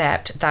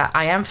accept that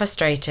I am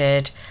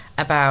frustrated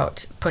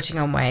about putting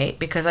on weight,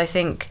 because I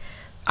think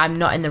I'm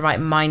not in the right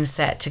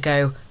mindset to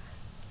go,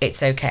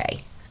 it's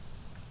okay.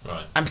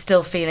 Right. I'm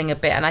still feeling a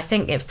bit, and I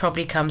think it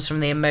probably comes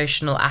from the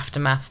emotional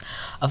aftermath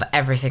of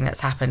everything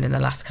that's happened in the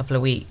last couple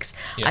of weeks.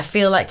 Yeah. I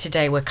feel like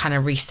today we're kind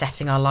of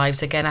resetting our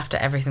lives again after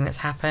everything that's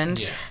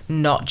happened,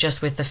 not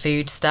just with the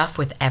food stuff,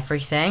 with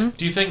everything.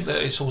 Do you think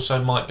that it's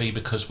also might be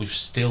because we've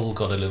still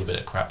got a little bit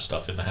of crap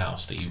stuff in the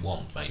house that you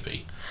want,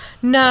 maybe?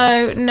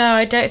 No,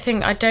 I don't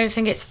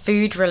think it's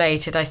food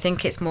related. I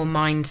think it's more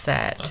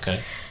mindset.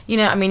 Okay.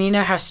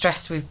 How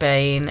stressed we've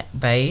been.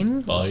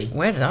 Bane?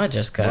 Where did I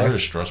just go? I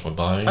just stressed my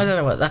bane. I don't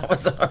know what that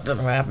was. I don't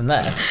know what happened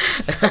there.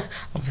 I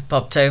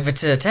popped over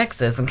to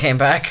Texas and came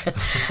back.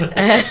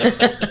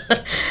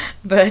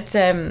 But,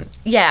 I'm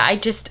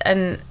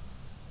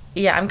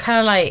kind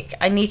of like,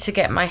 I need to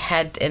get my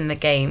head in the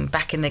game,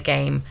 back in the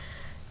game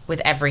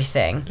with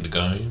everything. In the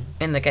game?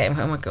 In the game.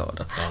 Oh my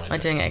God. I'm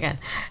doing it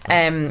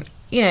again.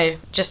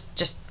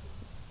 just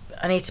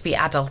I need to be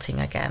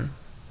adulting again.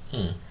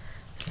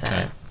 So,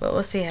 okay. But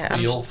we'll see how. Well,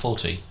 you're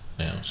 40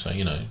 now, so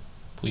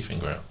pull your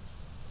finger out.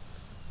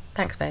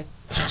 Thanks, babe.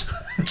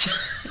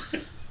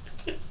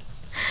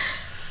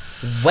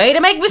 Way to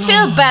make me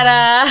feel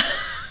better.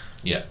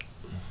 Yeah.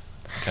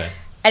 Okay.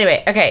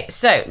 Anyway, okay,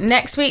 so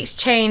next week's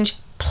change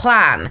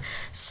plan.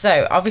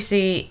 So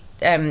obviously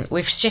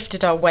we've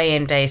shifted our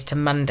weigh-in days to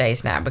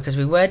Mondays now because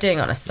we were doing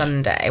it on a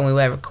Sunday and we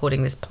were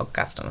recording this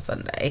podcast on a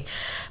Sunday.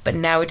 But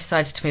now we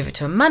decided to move it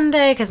to a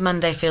Monday because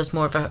Monday feels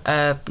more of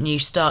a new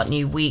start,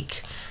 new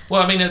week.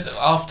 Well, I mean,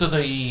 after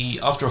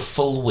a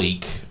full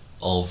week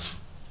of,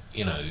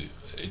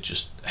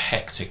 just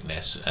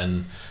hecticness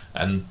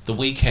and the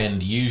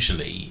weekend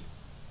usually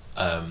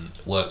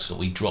works that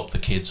we drop the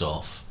kids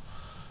off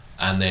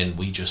and then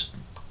we just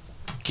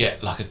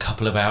get like a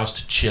couple of hours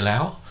to chill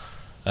out.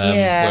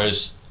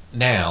 Whereas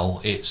now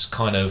it's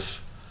kind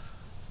of,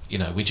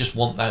 we just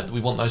want that.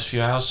 We want those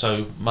few hours.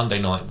 So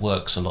Monday night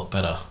works a lot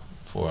better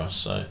for us.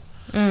 So,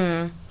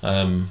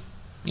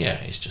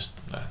 it's just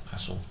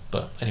that's all.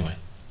 But anyway,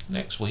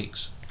 next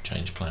week's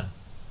change plan.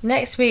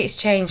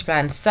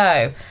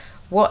 So,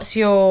 what's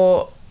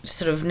your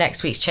sort of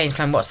next week's change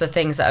plan? What's the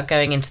things that are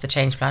going into the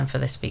change plan for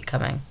this week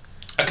coming?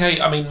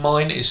 Okay, I mean,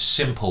 mine is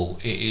simple.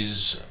 It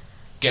is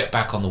get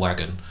back on the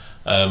wagon.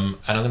 And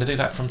I'm going to do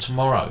that from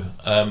tomorrow.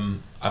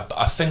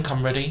 I think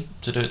I'm ready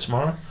to do it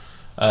tomorrow.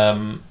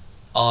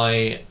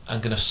 I am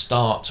going to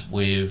start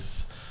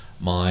with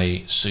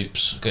my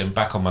soups, getting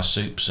back on my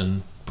soups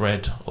and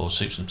bread or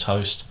soups and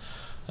toast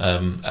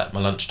at my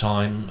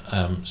lunchtime.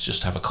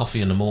 Just have a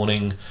coffee in the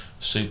morning,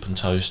 soup and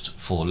toast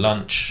for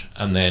lunch,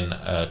 and then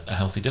a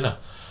healthy dinner.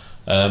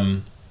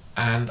 And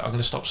I'm going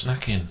to stop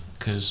snacking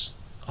because,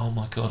 oh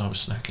my God, I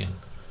was snacking.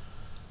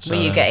 So,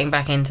 were you getting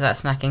back into that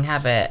snacking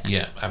habit?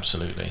 Yeah,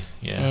 absolutely.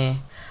 Yeah.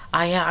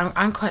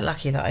 I'm quite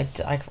lucky that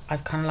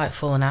I've kind of like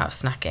fallen out of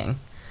snacking.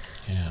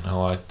 Yeah,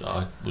 no,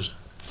 I was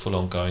full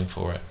on going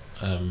for it,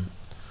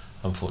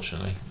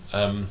 unfortunately.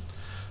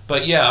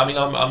 But yeah, I mean,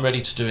 I'm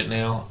ready to do it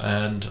now,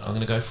 and I'm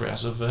going to go for it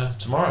as of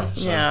tomorrow.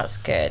 So, yeah, that's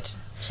good.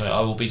 So I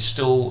will be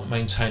still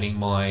maintaining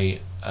my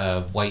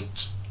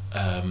weight,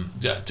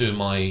 doing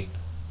my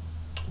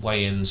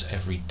weigh-ins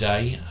every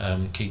day,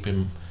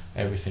 keeping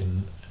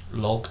everything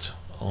logged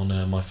on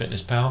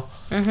MyFitnessPal,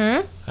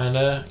 and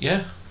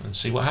and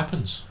see what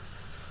happens.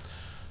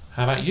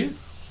 How about you?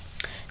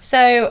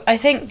 So I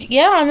think,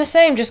 I'm the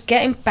same, just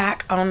getting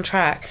back on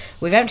track.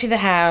 We've emptied the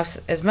house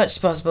as much as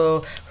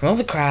possible from all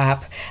the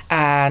crap,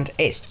 and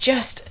it's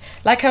just,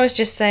 like I was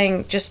just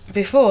saying just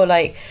before,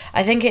 like,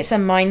 I think it's a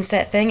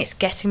mindset thing. It's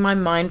getting my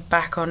mind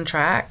back on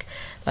track.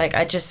 Like,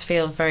 I just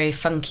feel very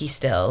funky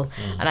still,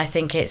 and I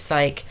think it's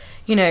like,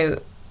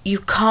 you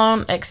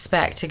can't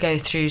expect to go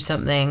through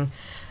something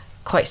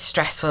quite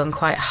stressful and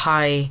quite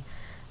high,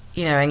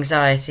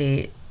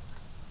 anxiety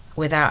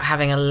without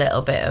having a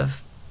little bit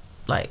of,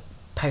 like,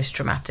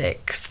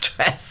 post-traumatic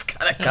stress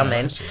kind of come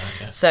in.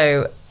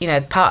 So,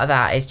 part of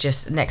that is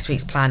just next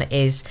week's plan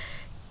is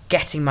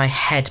getting my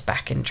head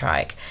back in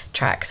track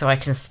so I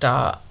can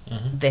start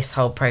this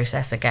whole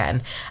process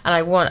again.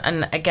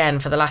 And again,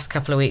 for the last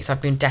couple of weeks,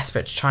 I've been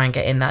desperate to try and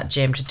get in that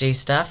gym to do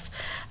stuff.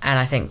 And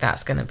I think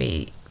that's going to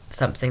be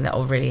something that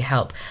will really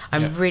help.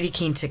 I'm really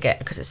keen to get,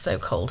 because it's so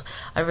cold,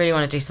 I really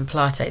want to do some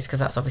Pilates because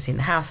that's obviously in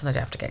the house and I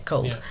don't have to get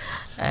cold.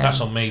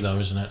 That's on me though,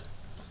 isn't it?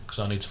 Because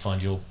I need to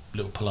find your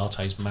little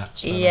Pilates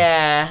mats.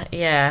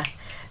 Yeah.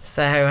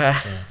 So,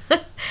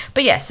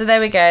 but yeah, so there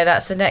we go.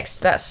 That's the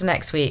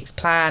next week's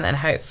plan, and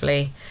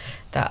hopefully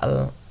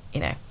that'll,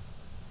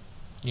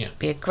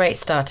 be a great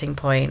starting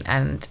point,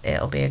 and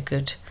it'll be a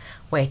good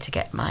way to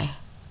get my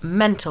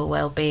mental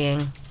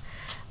well-being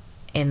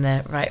in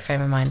the right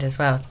frame of mind as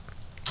well.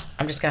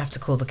 I'm just gonna have to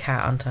call the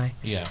cat, aren't I?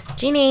 Yeah.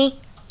 Jeannie,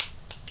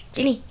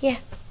 yeah,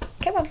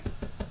 come on.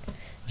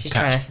 She's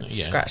trying to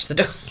scratch the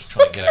door. She's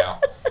trying to get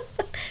out.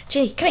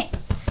 Jeannie, come here.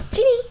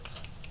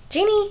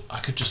 Jeannie. I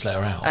could just let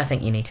her out. I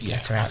think you need to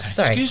let her out. Okay.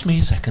 Sorry. Excuse me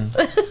a second.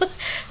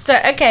 So,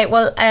 okay,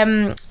 well,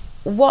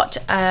 what's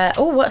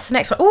the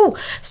next one? Oh,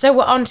 so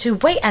we're on to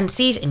Wait and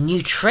See's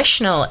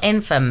nutritional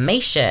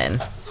information.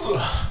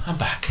 I'm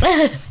back.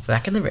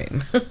 Back in the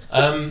room.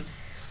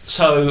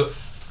 So,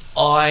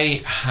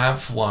 I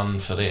have one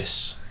for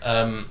this,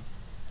 and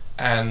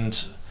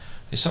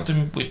it's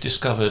something we've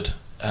discovered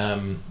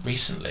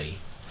recently.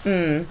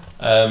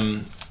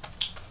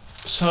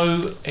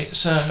 So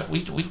it's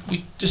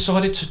we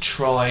decided to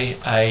try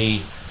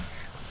a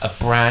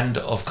brand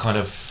of kind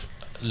of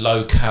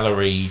low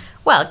calorie.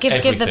 Well,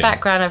 give the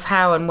background of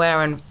how and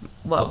where and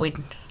what we.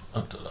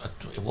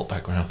 What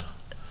background?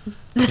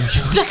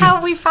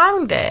 How we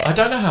found it. I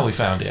don't know how we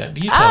found it.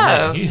 You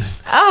tell me.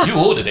 You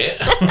ordered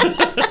it.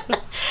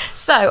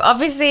 So,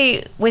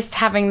 obviously, with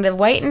having the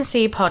Wait and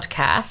See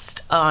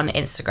podcast on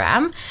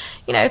Instagram,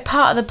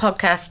 part of the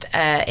podcast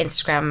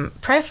Instagram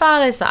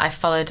profile is that I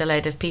followed a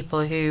load of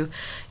people who,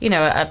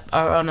 are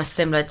on a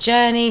similar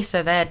journey.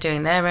 So they're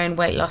doing their own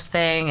weight loss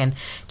thing and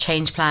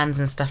change plans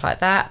and stuff like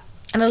that.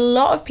 And a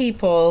lot of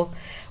people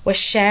were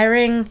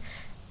sharing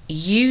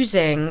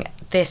using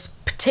this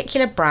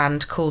particular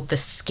brand called the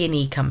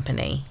Skinny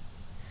Company.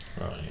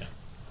 Right, yeah.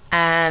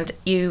 And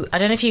I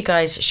don't know if you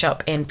guys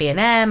shop in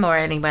B&M or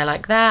anywhere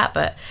like that,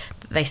 but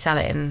they sell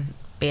it in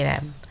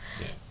B&M.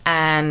 Yeah.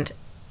 And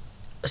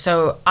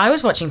so I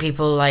was watching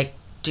people like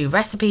do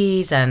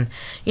recipes and,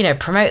 you know,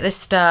 promote this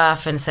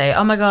stuff and say,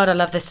 oh my God, I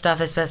love this stuff.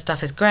 This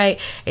stuff is great.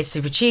 It's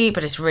super cheap,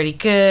 but it's really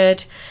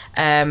good.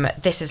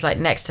 This is like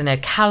next to no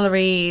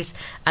calories.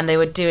 And they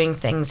were doing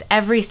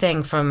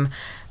everything from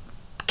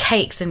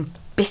cakes and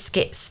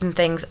biscuits and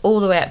things all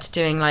the way up to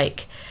doing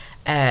like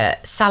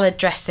salad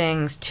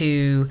dressings,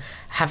 to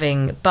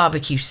having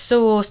barbecue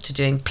sauce, to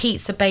doing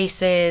pizza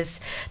bases.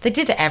 They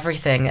did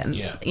everything. And,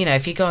 you know,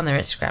 if you go on their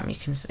Instagram,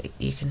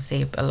 you can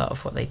see a lot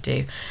of what they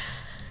do.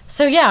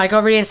 So, yeah, I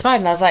got really inspired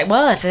and I was like,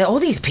 well, if all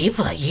these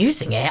people are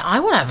using it, I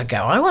want to have a go.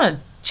 I want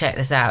to check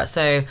this out.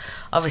 So,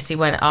 obviously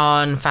went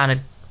on, found a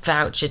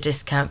voucher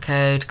discount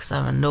code because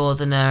I'm a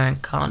northerner and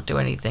can't do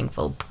anything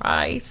full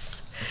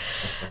price.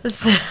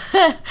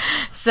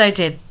 So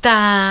did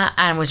that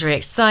and was really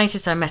excited.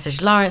 So I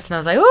messaged Lawrence and I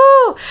was like,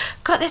 ooh,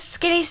 got this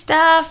skinny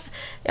stuff.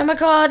 Oh my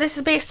God, this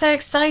is being so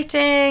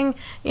exciting.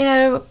 You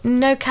know,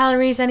 no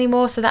calories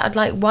anymore. So that would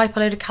like wipe a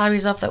load of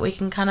calories off that we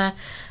can kind of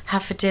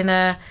have for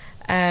dinner.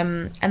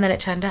 And then it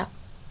turned up.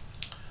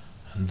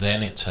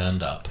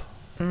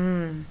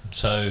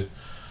 So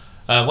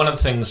one of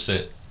the things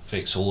that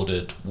Vix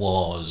ordered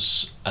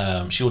was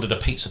she ordered a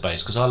pizza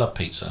base because I love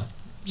pizza.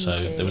 So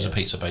there was a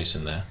pizza base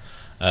in there.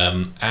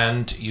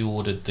 And you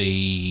ordered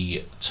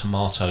the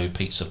tomato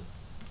pizza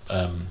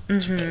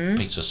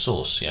pizza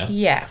sauce, yeah?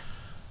 Yeah.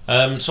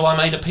 So I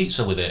made a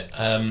pizza with it.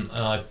 And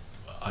I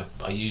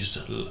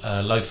used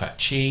low-fat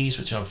cheese,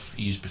 which I've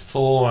used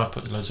before. I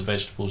put loads of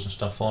vegetables and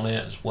stuff on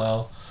it as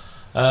well.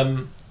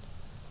 And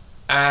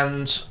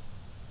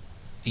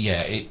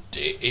yeah,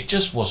 it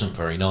just wasn't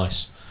very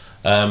nice.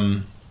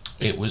 The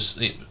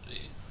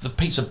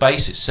pizza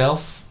base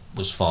itself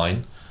was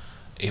fine.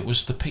 It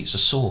was the pizza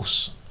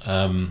sauce.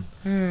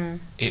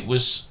 It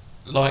was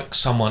like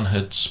someone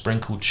had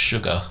sprinkled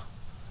sugar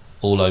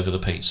all over the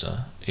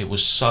pizza. It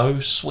was so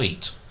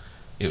sweet.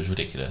 It was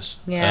ridiculous.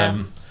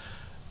 Yeah.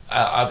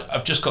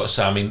 I've just got to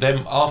say, I mean,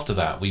 then after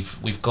that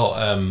we've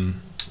got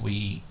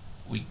we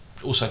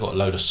also got a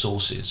load of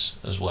sauces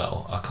as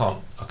well. I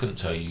couldn't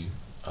tell you.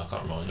 I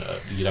can't remember.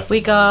 We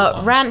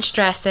got ranch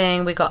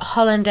dressing. We got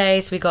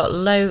hollandaise. We got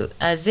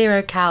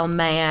zero cal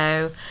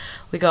mayo.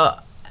 We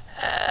got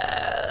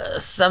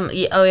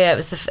we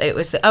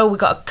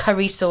got a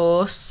curry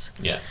sauce.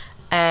 Yeah.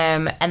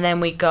 And then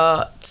we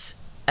got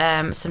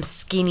some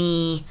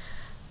skinny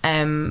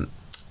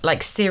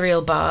like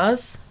cereal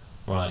bars.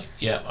 Right.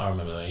 Yeah, I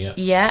remember that. Yeah.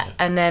 Yeah,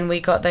 and then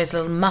we got those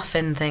little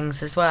muffin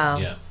things as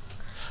well. Yeah.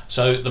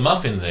 So the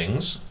muffin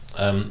things,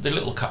 the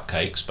little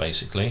cupcakes,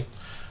 basically,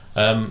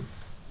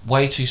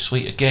 way too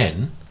sweet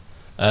again.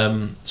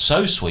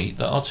 So sweet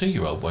that our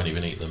 2-year-old won't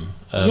even eat them.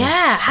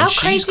 Yeah, how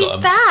crazy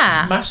is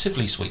that?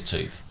 Massively sweet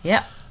tooth.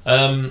 Yep.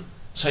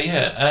 So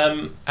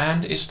yeah,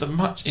 and it's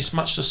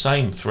much the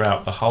same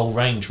throughout the whole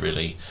range,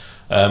 really.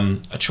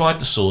 I tried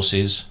the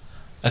sauces,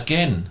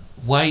 again,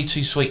 way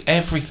too sweet.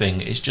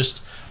 Everything is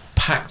just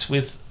packed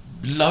with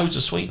loads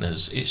of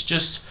sweeteners. It's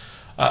just,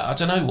 I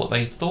don't know what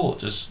they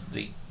thought.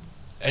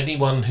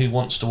 Anyone who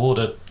wants to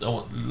order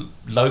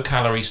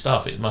low-calorie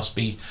stuff, it must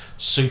be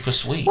super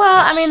sweet.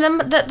 Well, I mean,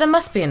 there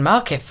must be a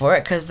market for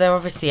it because they're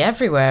obviously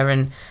everywhere,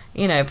 and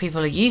you know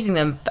people are using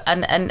them,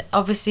 and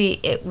obviously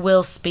it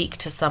will speak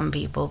to some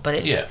people.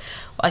 But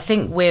I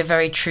think we're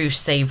very true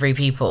savoury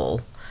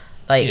people.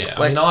 Like,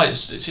 I mean,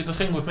 see the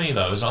thing with me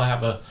though is I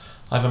have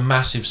a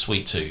massive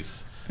sweet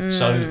tooth,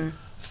 so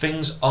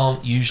things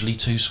aren't usually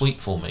too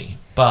sweet for me.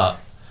 But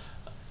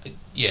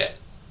yeah,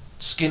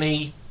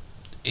 skinny.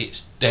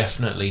 It's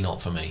definitely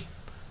not for me.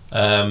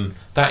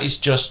 That is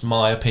just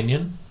my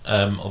opinion.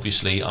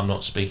 Obviously, I'm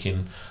not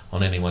speaking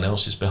on anyone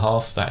else's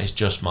behalf. That is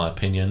just my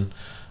opinion.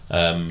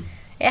 It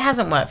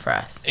hasn't worked for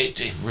us. It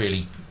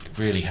really,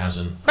 really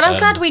hasn't. But I'm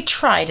glad we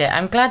tried it.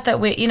 I'm glad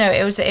that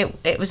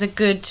it was a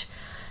good.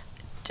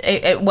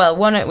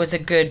 One, it was a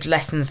good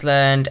lessons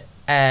learned.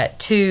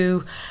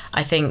 Two,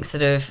 I think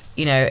sort of,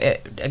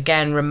 it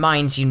again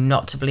reminds you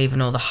not to believe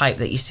in all the hype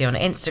that you see on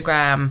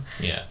Instagram.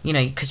 Yeah.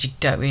 Because you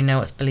don't really know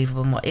what's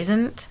believable and what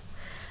isn't.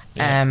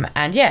 Yeah.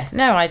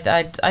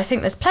 I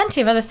think there's plenty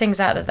of other things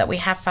out there that we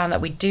have found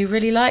that we do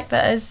really like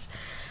that is,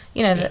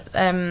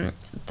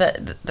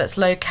 that's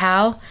low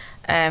cal.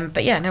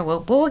 But yeah, no,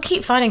 we'll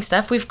keep finding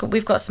stuff.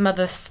 We've got some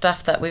other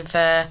stuff that we've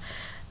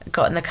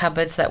got in the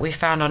cupboards that we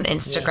found on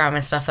Instagram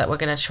and stuff that we're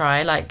going to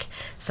try, like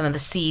some of the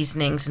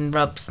seasonings and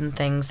rubs and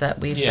things that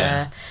we've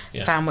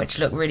found which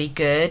look really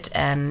good.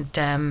 And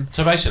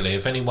so basically,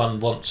 if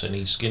anyone wants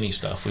any skinny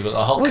stuff, we've got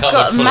a whole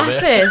cupboard full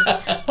masses.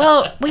 of it.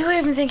 Well, we were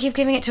even thinking of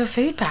giving it to a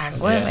food bank,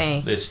 weren't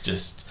we?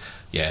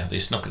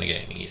 It's not going to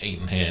get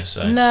eaten here.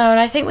 So no, and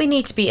I think we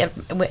need to be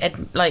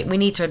we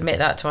need to admit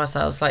that to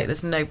ourselves. Like,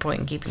 there's no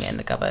point in keeping it in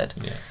the cupboard.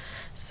 Yeah.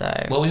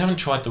 So. Well, we haven't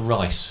tried the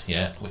rice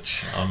yet,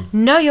 which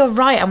No, you're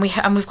right, and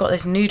we've got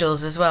those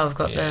noodles as well. We've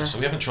got so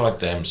we haven't tried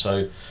them.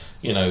 So,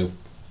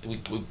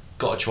 we've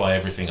got to try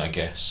everything, I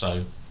guess.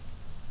 So,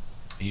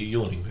 are you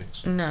yawning,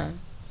 Vix? No,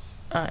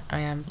 I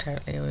am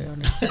totally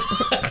yawning.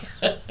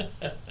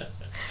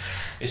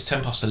 It's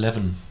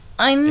 11:10.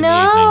 I in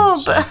know,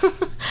 the evening,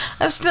 but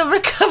I'm still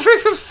recovering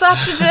from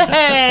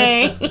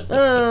Saturday.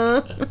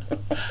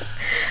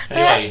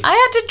 Anyway, I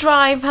had to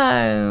drive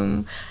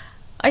home.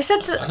 I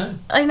said to...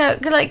 I know,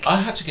 like... I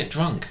had to get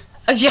drunk.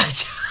 Yeah.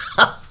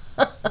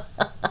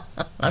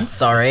 I'm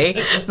sorry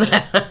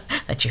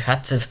that you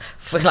had to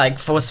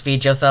force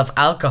feed yourself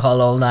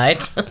alcohol all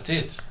night. I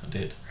did.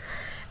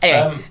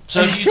 Anyway,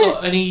 so have you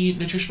got any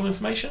nutritional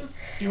information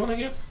you want to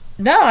give?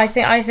 No, I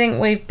think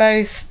we're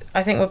both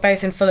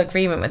in full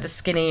agreement with the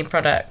skinny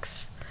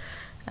products,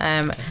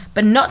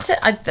 but not to.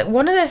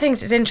 One of the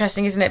things that's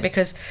interesting, isn't it?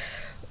 Because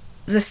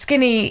the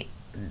skinny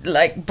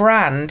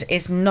brand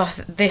is not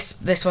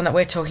this one that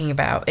we're talking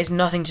about is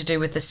nothing to do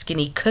with the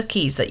skinny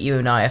cookies that you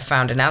and I have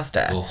found in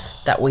Asda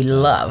that we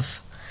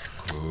love.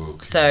 Okay.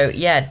 So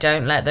yeah,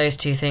 don't let those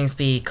two things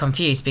be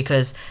confused,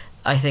 because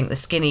I think the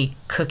Skinny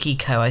Cookie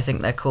Co., I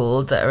think they're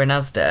called, that are in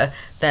Asda,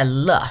 they're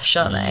lush,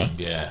 aren't they?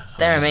 Yeah.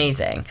 They're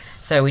amazing.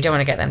 So we don't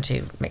want to get them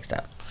too mixed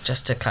up,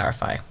 just to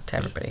clarify to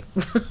everybody.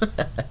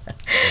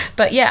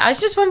 But yeah, I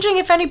was just wondering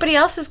if anybody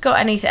else has got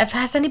anything,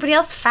 has anybody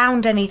else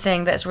found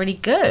anything that's really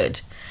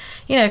good?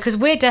 You know, because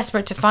we're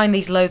desperate to find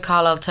these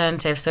low-carb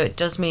alternatives, so it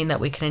does mean that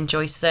we can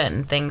enjoy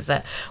certain things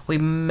that we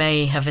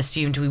may have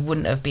assumed we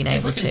wouldn't have been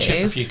able to. If we can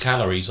chip a few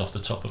calories off the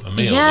top of a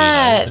meal.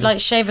 Yeah,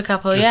 shave a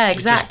couple,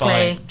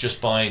 exactly.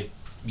 Just by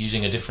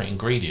using a different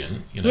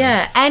ingredient, you know.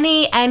 Yeah,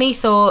 any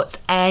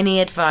thoughts, any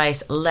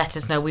advice, let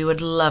us know. We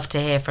would love to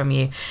hear from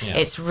you. Yeah.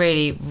 It's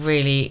really,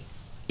 really,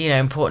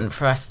 important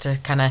for us to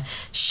kind of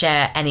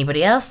share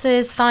anybody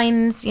else's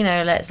finds.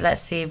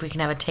 Let's see if we can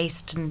have a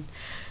taste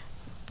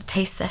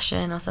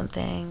session or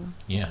something.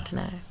 Yeah. I don't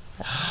know.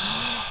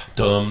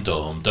 Dum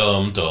dum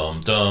dum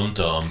dum dum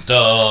dum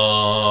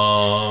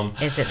dum.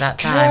 Is it that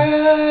time?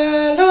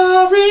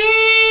 Calories.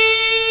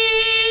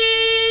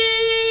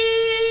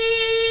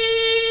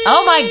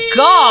 Oh my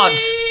God!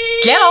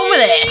 Get on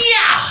with it.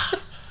 Yeah.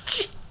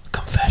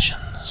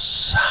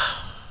 Confessions.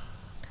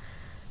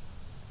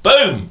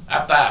 Boom!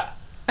 At that.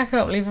 I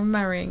can't believe I'm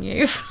marrying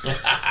you.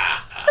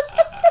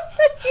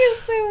 You're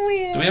so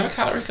weird. Do we have a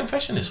calorie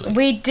confession this week?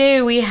 We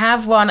do. We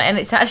have one, and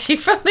it's actually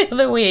from the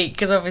other week,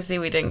 because obviously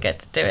we didn't get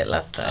to do it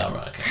last time. Oh,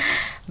 right, okay.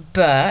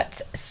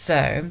 But,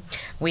 so,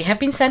 we have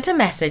been sent a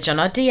message on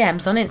our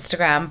DMs on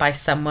Instagram by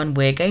someone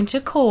we're going to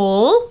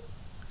call...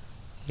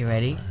 You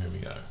ready? Here we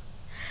go.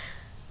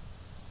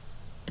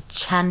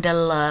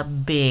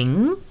 Chandala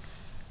Bing.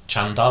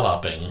 Chandala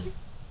Bing.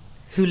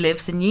 Who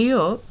lives in New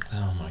York.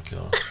 Oh, my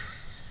God.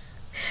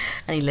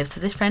 And he lives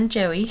with his friend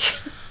Joey.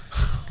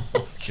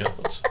 Oh,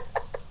 God.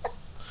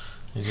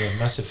 He's a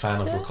massive fan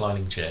of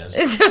reclining chairs.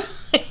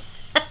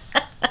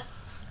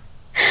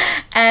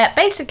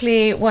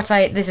 Basically,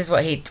 this is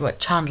what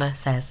Chandler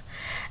says.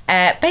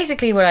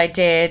 Basically, what I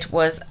did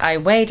was I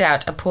weighed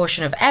out a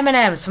portion of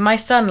M&Ms for my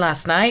son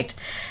last night,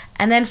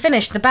 and then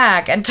finished the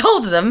bag and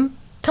told him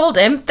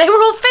they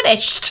were all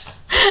finished.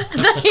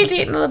 That he'd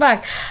eaten the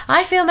bag.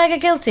 I feel mega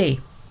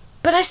guilty,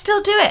 but I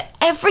still do it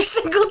every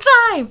single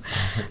time.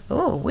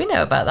 Oh, we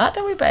know about that,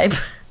 don't we, babe?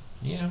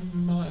 Yeah,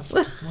 might have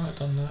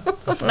done that.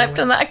 I've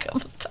done that a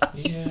couple of times.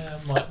 Yeah,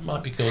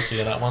 might be guilty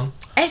of that one.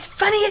 It's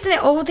funny, isn't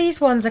it? All these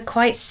ones are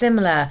quite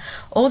similar.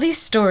 All these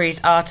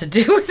stories are to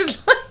do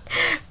with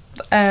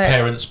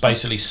parents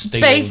basically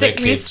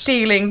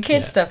stealing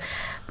kids stuff.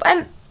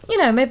 And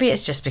maybe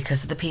it's just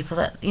because of the people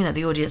that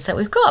the audience that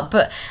we've got.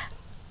 But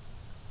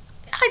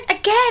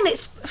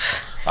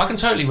I can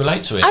totally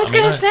relate to it. I was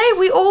going to say,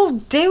 we all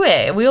do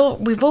it.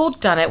 We've all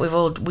done it. We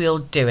all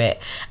do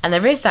it. And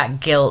there is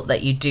that guilt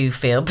that you do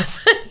feel, but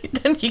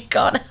then you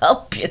can't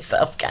help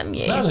yourself, can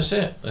you? No, that's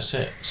it.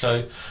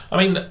 So, I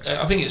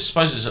think it's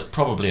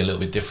probably a little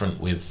bit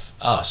different with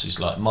us. It's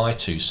like my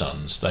two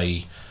sons,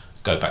 they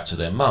go back to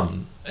their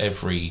mum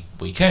every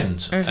weekend.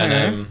 Mm-hmm.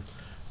 And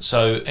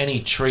so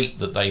any treat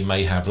that they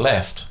may have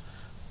left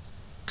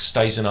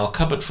stays in our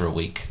cupboard for a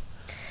week.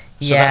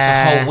 So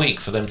that's a whole week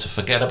for them to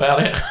forget about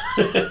it.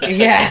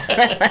 Yeah.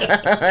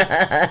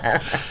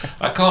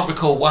 I can't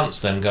recall once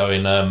them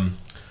going,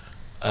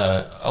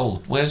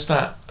 where's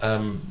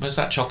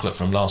that chocolate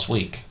from last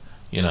week?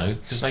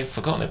 Because they've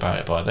forgotten about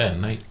it by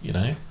then.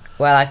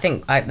 Well, I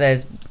think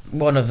there's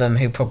one of them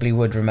who probably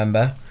would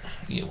remember.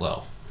 Yeah,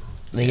 well.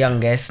 The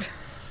youngest.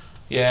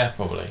 Yeah,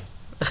 probably.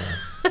 So.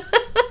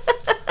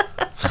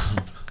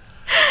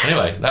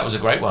 Anyway, that was a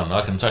great one.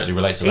 I can totally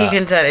relate to that. You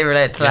can totally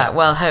relate to that.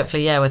 Well,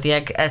 hopefully, yeah, with the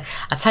egg.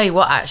 I'll tell you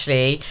what,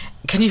 actually,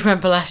 can you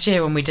remember last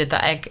year when we did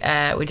that egg,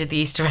 we did the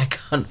Easter egg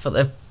hunt for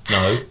them?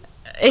 No.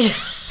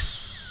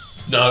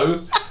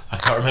 No, I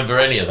can't remember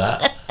any of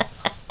that.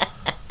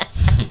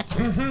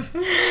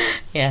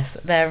 Yes,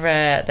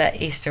 their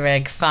Easter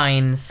egg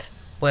finds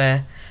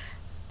were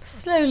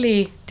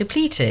slowly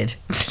depleted.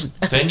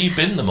 Then you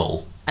bin them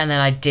all. And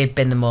then I did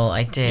bin them all.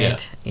 I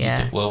did. Yeah.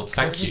 You did. Well,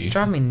 thank you. It just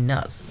drove me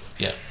nuts.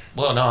 Yeah.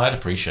 Well, no, I'd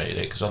appreciate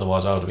it, because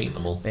otherwise I would have eaten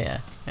them all.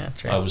 Yeah,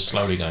 true. I was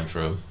slowly going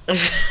through them.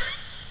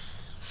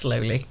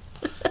 Slowly.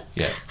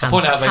 Yeah. I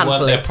point out they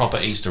handfully. weren't their proper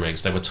Easter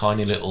eggs. They were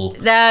tiny little,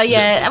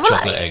 yeah, little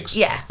chocolate eggs.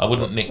 Yeah. I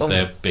wouldn't nick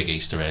their big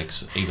Easter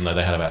eggs, even though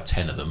they had about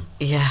 10 of them.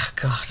 Yeah,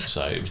 God.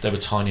 So they were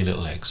tiny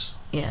little eggs.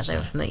 Yeah, they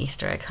were from the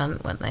Easter egg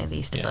hunt, weren't they? The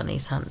Easter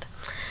bunnies hunt.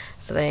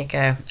 So there you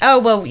go. Oh,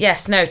 well,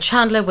 yes, no,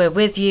 Chandler, we're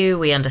with you.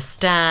 We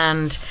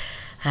understand.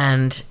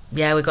 And,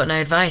 yeah, we've got no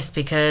advice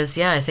because,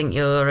 yeah, I think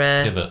you're...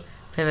 Pivot.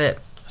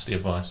 That's the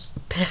advice.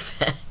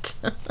 Pivot.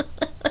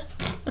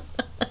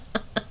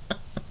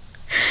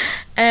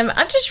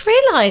 I've just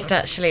realised,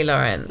 actually,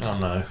 Lawrence. Oh,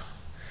 no.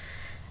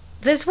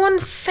 There's one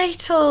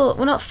fatal...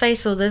 Well, not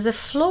fatal. There's a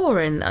flaw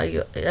in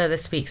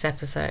this week's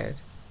episode.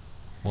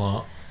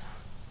 What?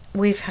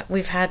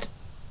 We've had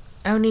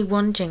only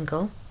one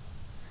jingle.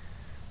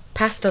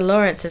 Pastor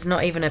Lawrence has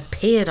not even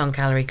appeared on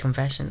Calorie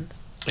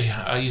Confessions.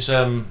 Yeah, he's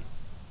on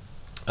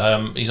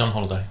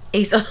holiday.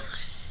 He's on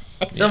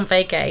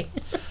vacay.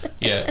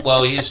 Yeah,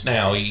 well, he is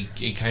now.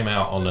 He came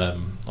out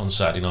on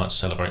Saturday night to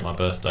celebrate my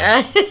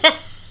birthday.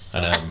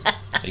 And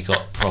he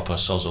got proper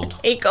sozzled.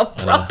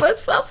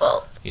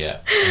 Sozzled. Yeah,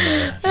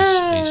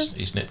 and,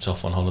 he's nipped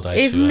off on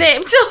holiday. He's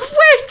nipped off.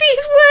 Where are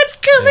these words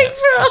coming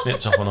from? He's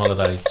nipped off on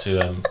holiday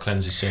to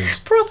cleanse his sins.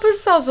 Proper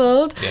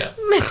sozzled. Yeah.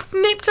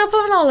 Nipped off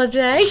on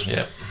holiday.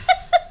 Yeah.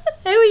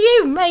 Who are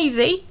you,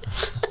 Maisie?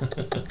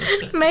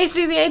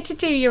 Maisie, the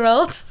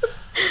 82-year-old.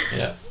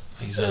 Yeah,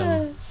 he's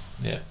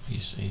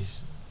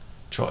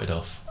trotted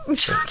off.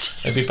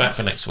 He'll be back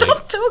for next week.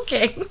 Stop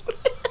talking.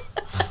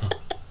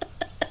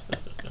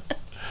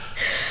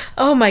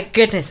 Oh my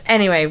goodness.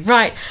 Anyway,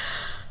 right.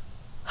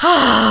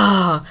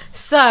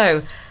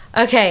 So,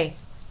 okay.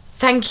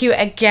 Thank you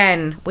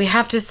again. We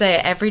have to say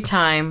it every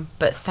time,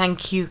 but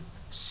thank you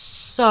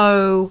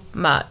so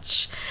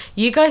much.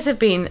 You guys have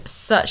been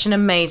such an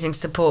amazing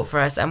support for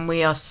us, and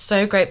we are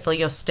so grateful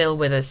you're still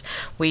with us.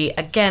 We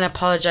again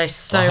apologise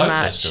so much. I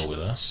hope they're still with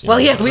us. Well,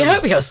 yeah, we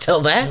hope you're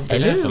still there. We've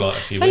been there for like a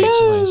few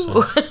weeks away,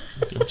 so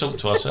we're talking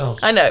to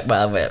ourselves. I know.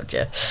 Well,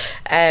 yeah.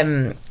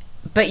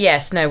 But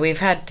yes, no, we've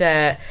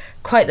had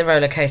quite the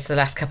roller coaster the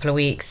last couple of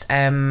weeks,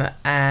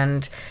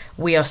 and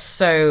we are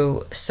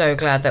so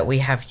glad that we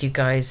have you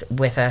guys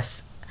with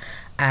us.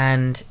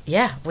 And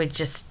yeah, we're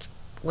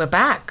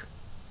back.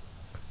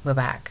 We're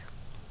back.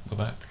 We're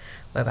back.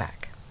 We're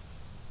back.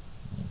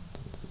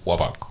 We're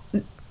back.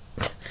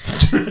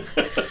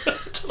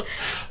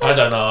 I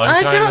don't know.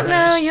 I don't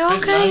know. You're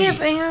going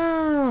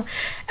to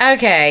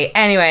Okay,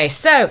 anyway,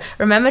 so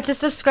remember to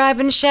subscribe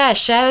and share.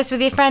 Share this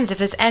with your friends. If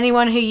there's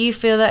anyone who you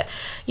feel that,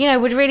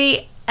 would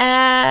really,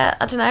 I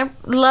don't know,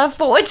 love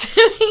what we're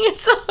doing.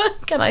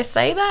 Can I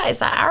say that? Is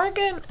that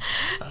arrogant?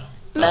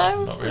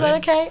 No? Not really. Is that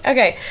okay?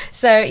 Okay,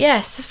 so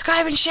yeah,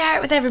 subscribe and share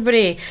it with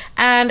everybody.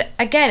 And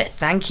again,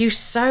 thank you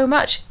so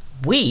much.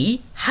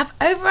 We have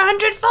over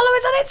 100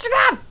 followers on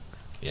Instagram.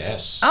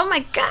 Yes. Oh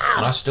my God.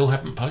 And I still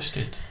haven't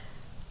posted.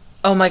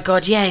 Oh my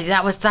God, yeah,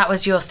 that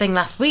was your thing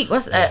last week,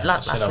 wasn't it? I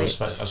said I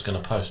was going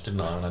to post,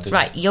 didn't I? And I didn't.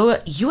 Right, you're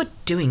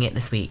doing it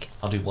this week.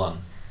 I'll do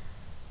one.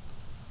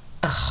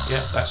 Ugh.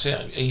 Yeah, that's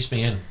it. Ease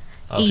me in.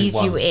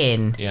 Ease you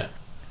in. Yeah.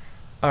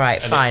 All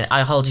right, fine.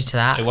 I'll hold you to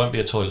that. It won't be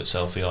a toilet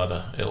selfie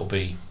either. It'll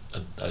be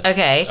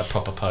a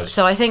proper post.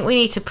 So I think we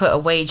need to put a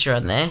wager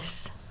on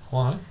this.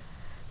 Why?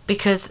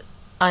 Because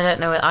I don't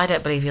know. I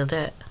don't believe you'll do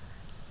it.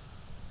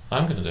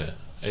 I'm going to do it.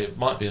 It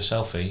might be a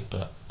selfie,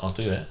 but I'll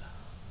do it.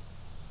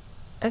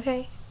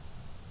 Okay.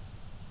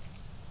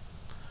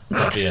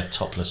 That'd be a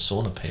topless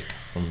sauna pic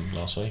from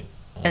last week.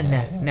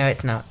 No,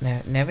 it's not.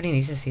 No, nobody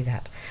needs to see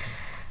that.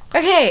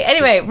 Okay,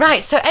 anyway,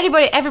 right, so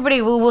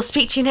everybody, we'll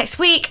speak to you next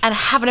week, and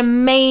have an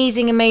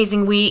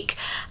amazing week,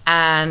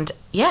 and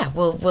yeah,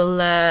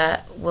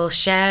 we'll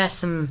share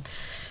some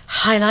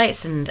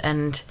highlights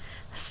and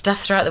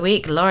stuff throughout the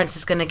week. Lawrence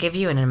is going to give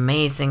you an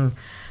amazing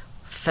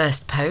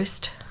first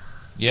post.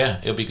 Yeah,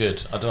 it'll be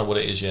good. I don't know what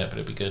it is yet, but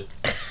it'll be good.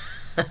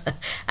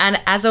 And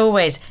as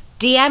always,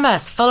 DM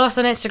us, follow us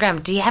on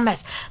Instagram, DM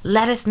us,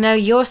 let us know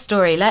your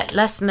story, let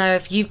us know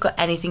if you've got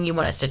anything you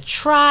want us to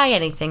try,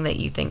 anything that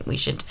you think we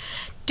should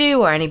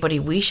do, or anybody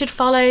we should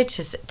follow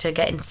to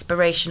get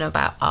inspiration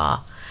about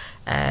our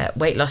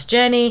weight loss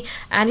journey.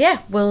 And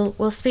yeah,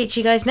 we'll speak to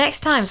you guys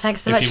next time.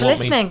 Thanks so much for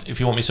listening. If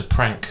you want me to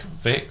prank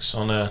Vix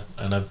on an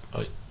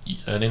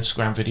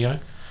Instagram video,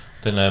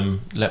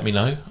 then let me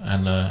know,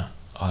 and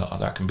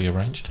that can be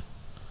arranged.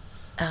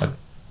 I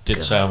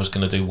did say I was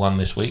going to do one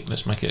this week.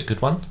 Let's make it a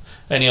good one.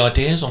 Any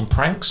ideas on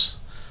pranks?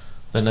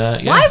 Then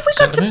yeah. Why have we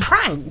got to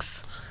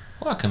pranks?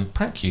 Well, I can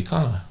prank you,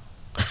 can't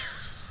I?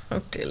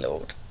 Oh dear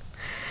Lord.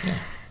 Yeah.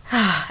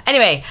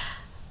 Anyway,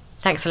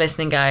 thanks for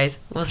listening, guys.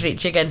 We'll speak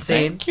to you again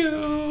soon. Thank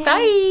you.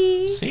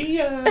 Bye. See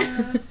ya.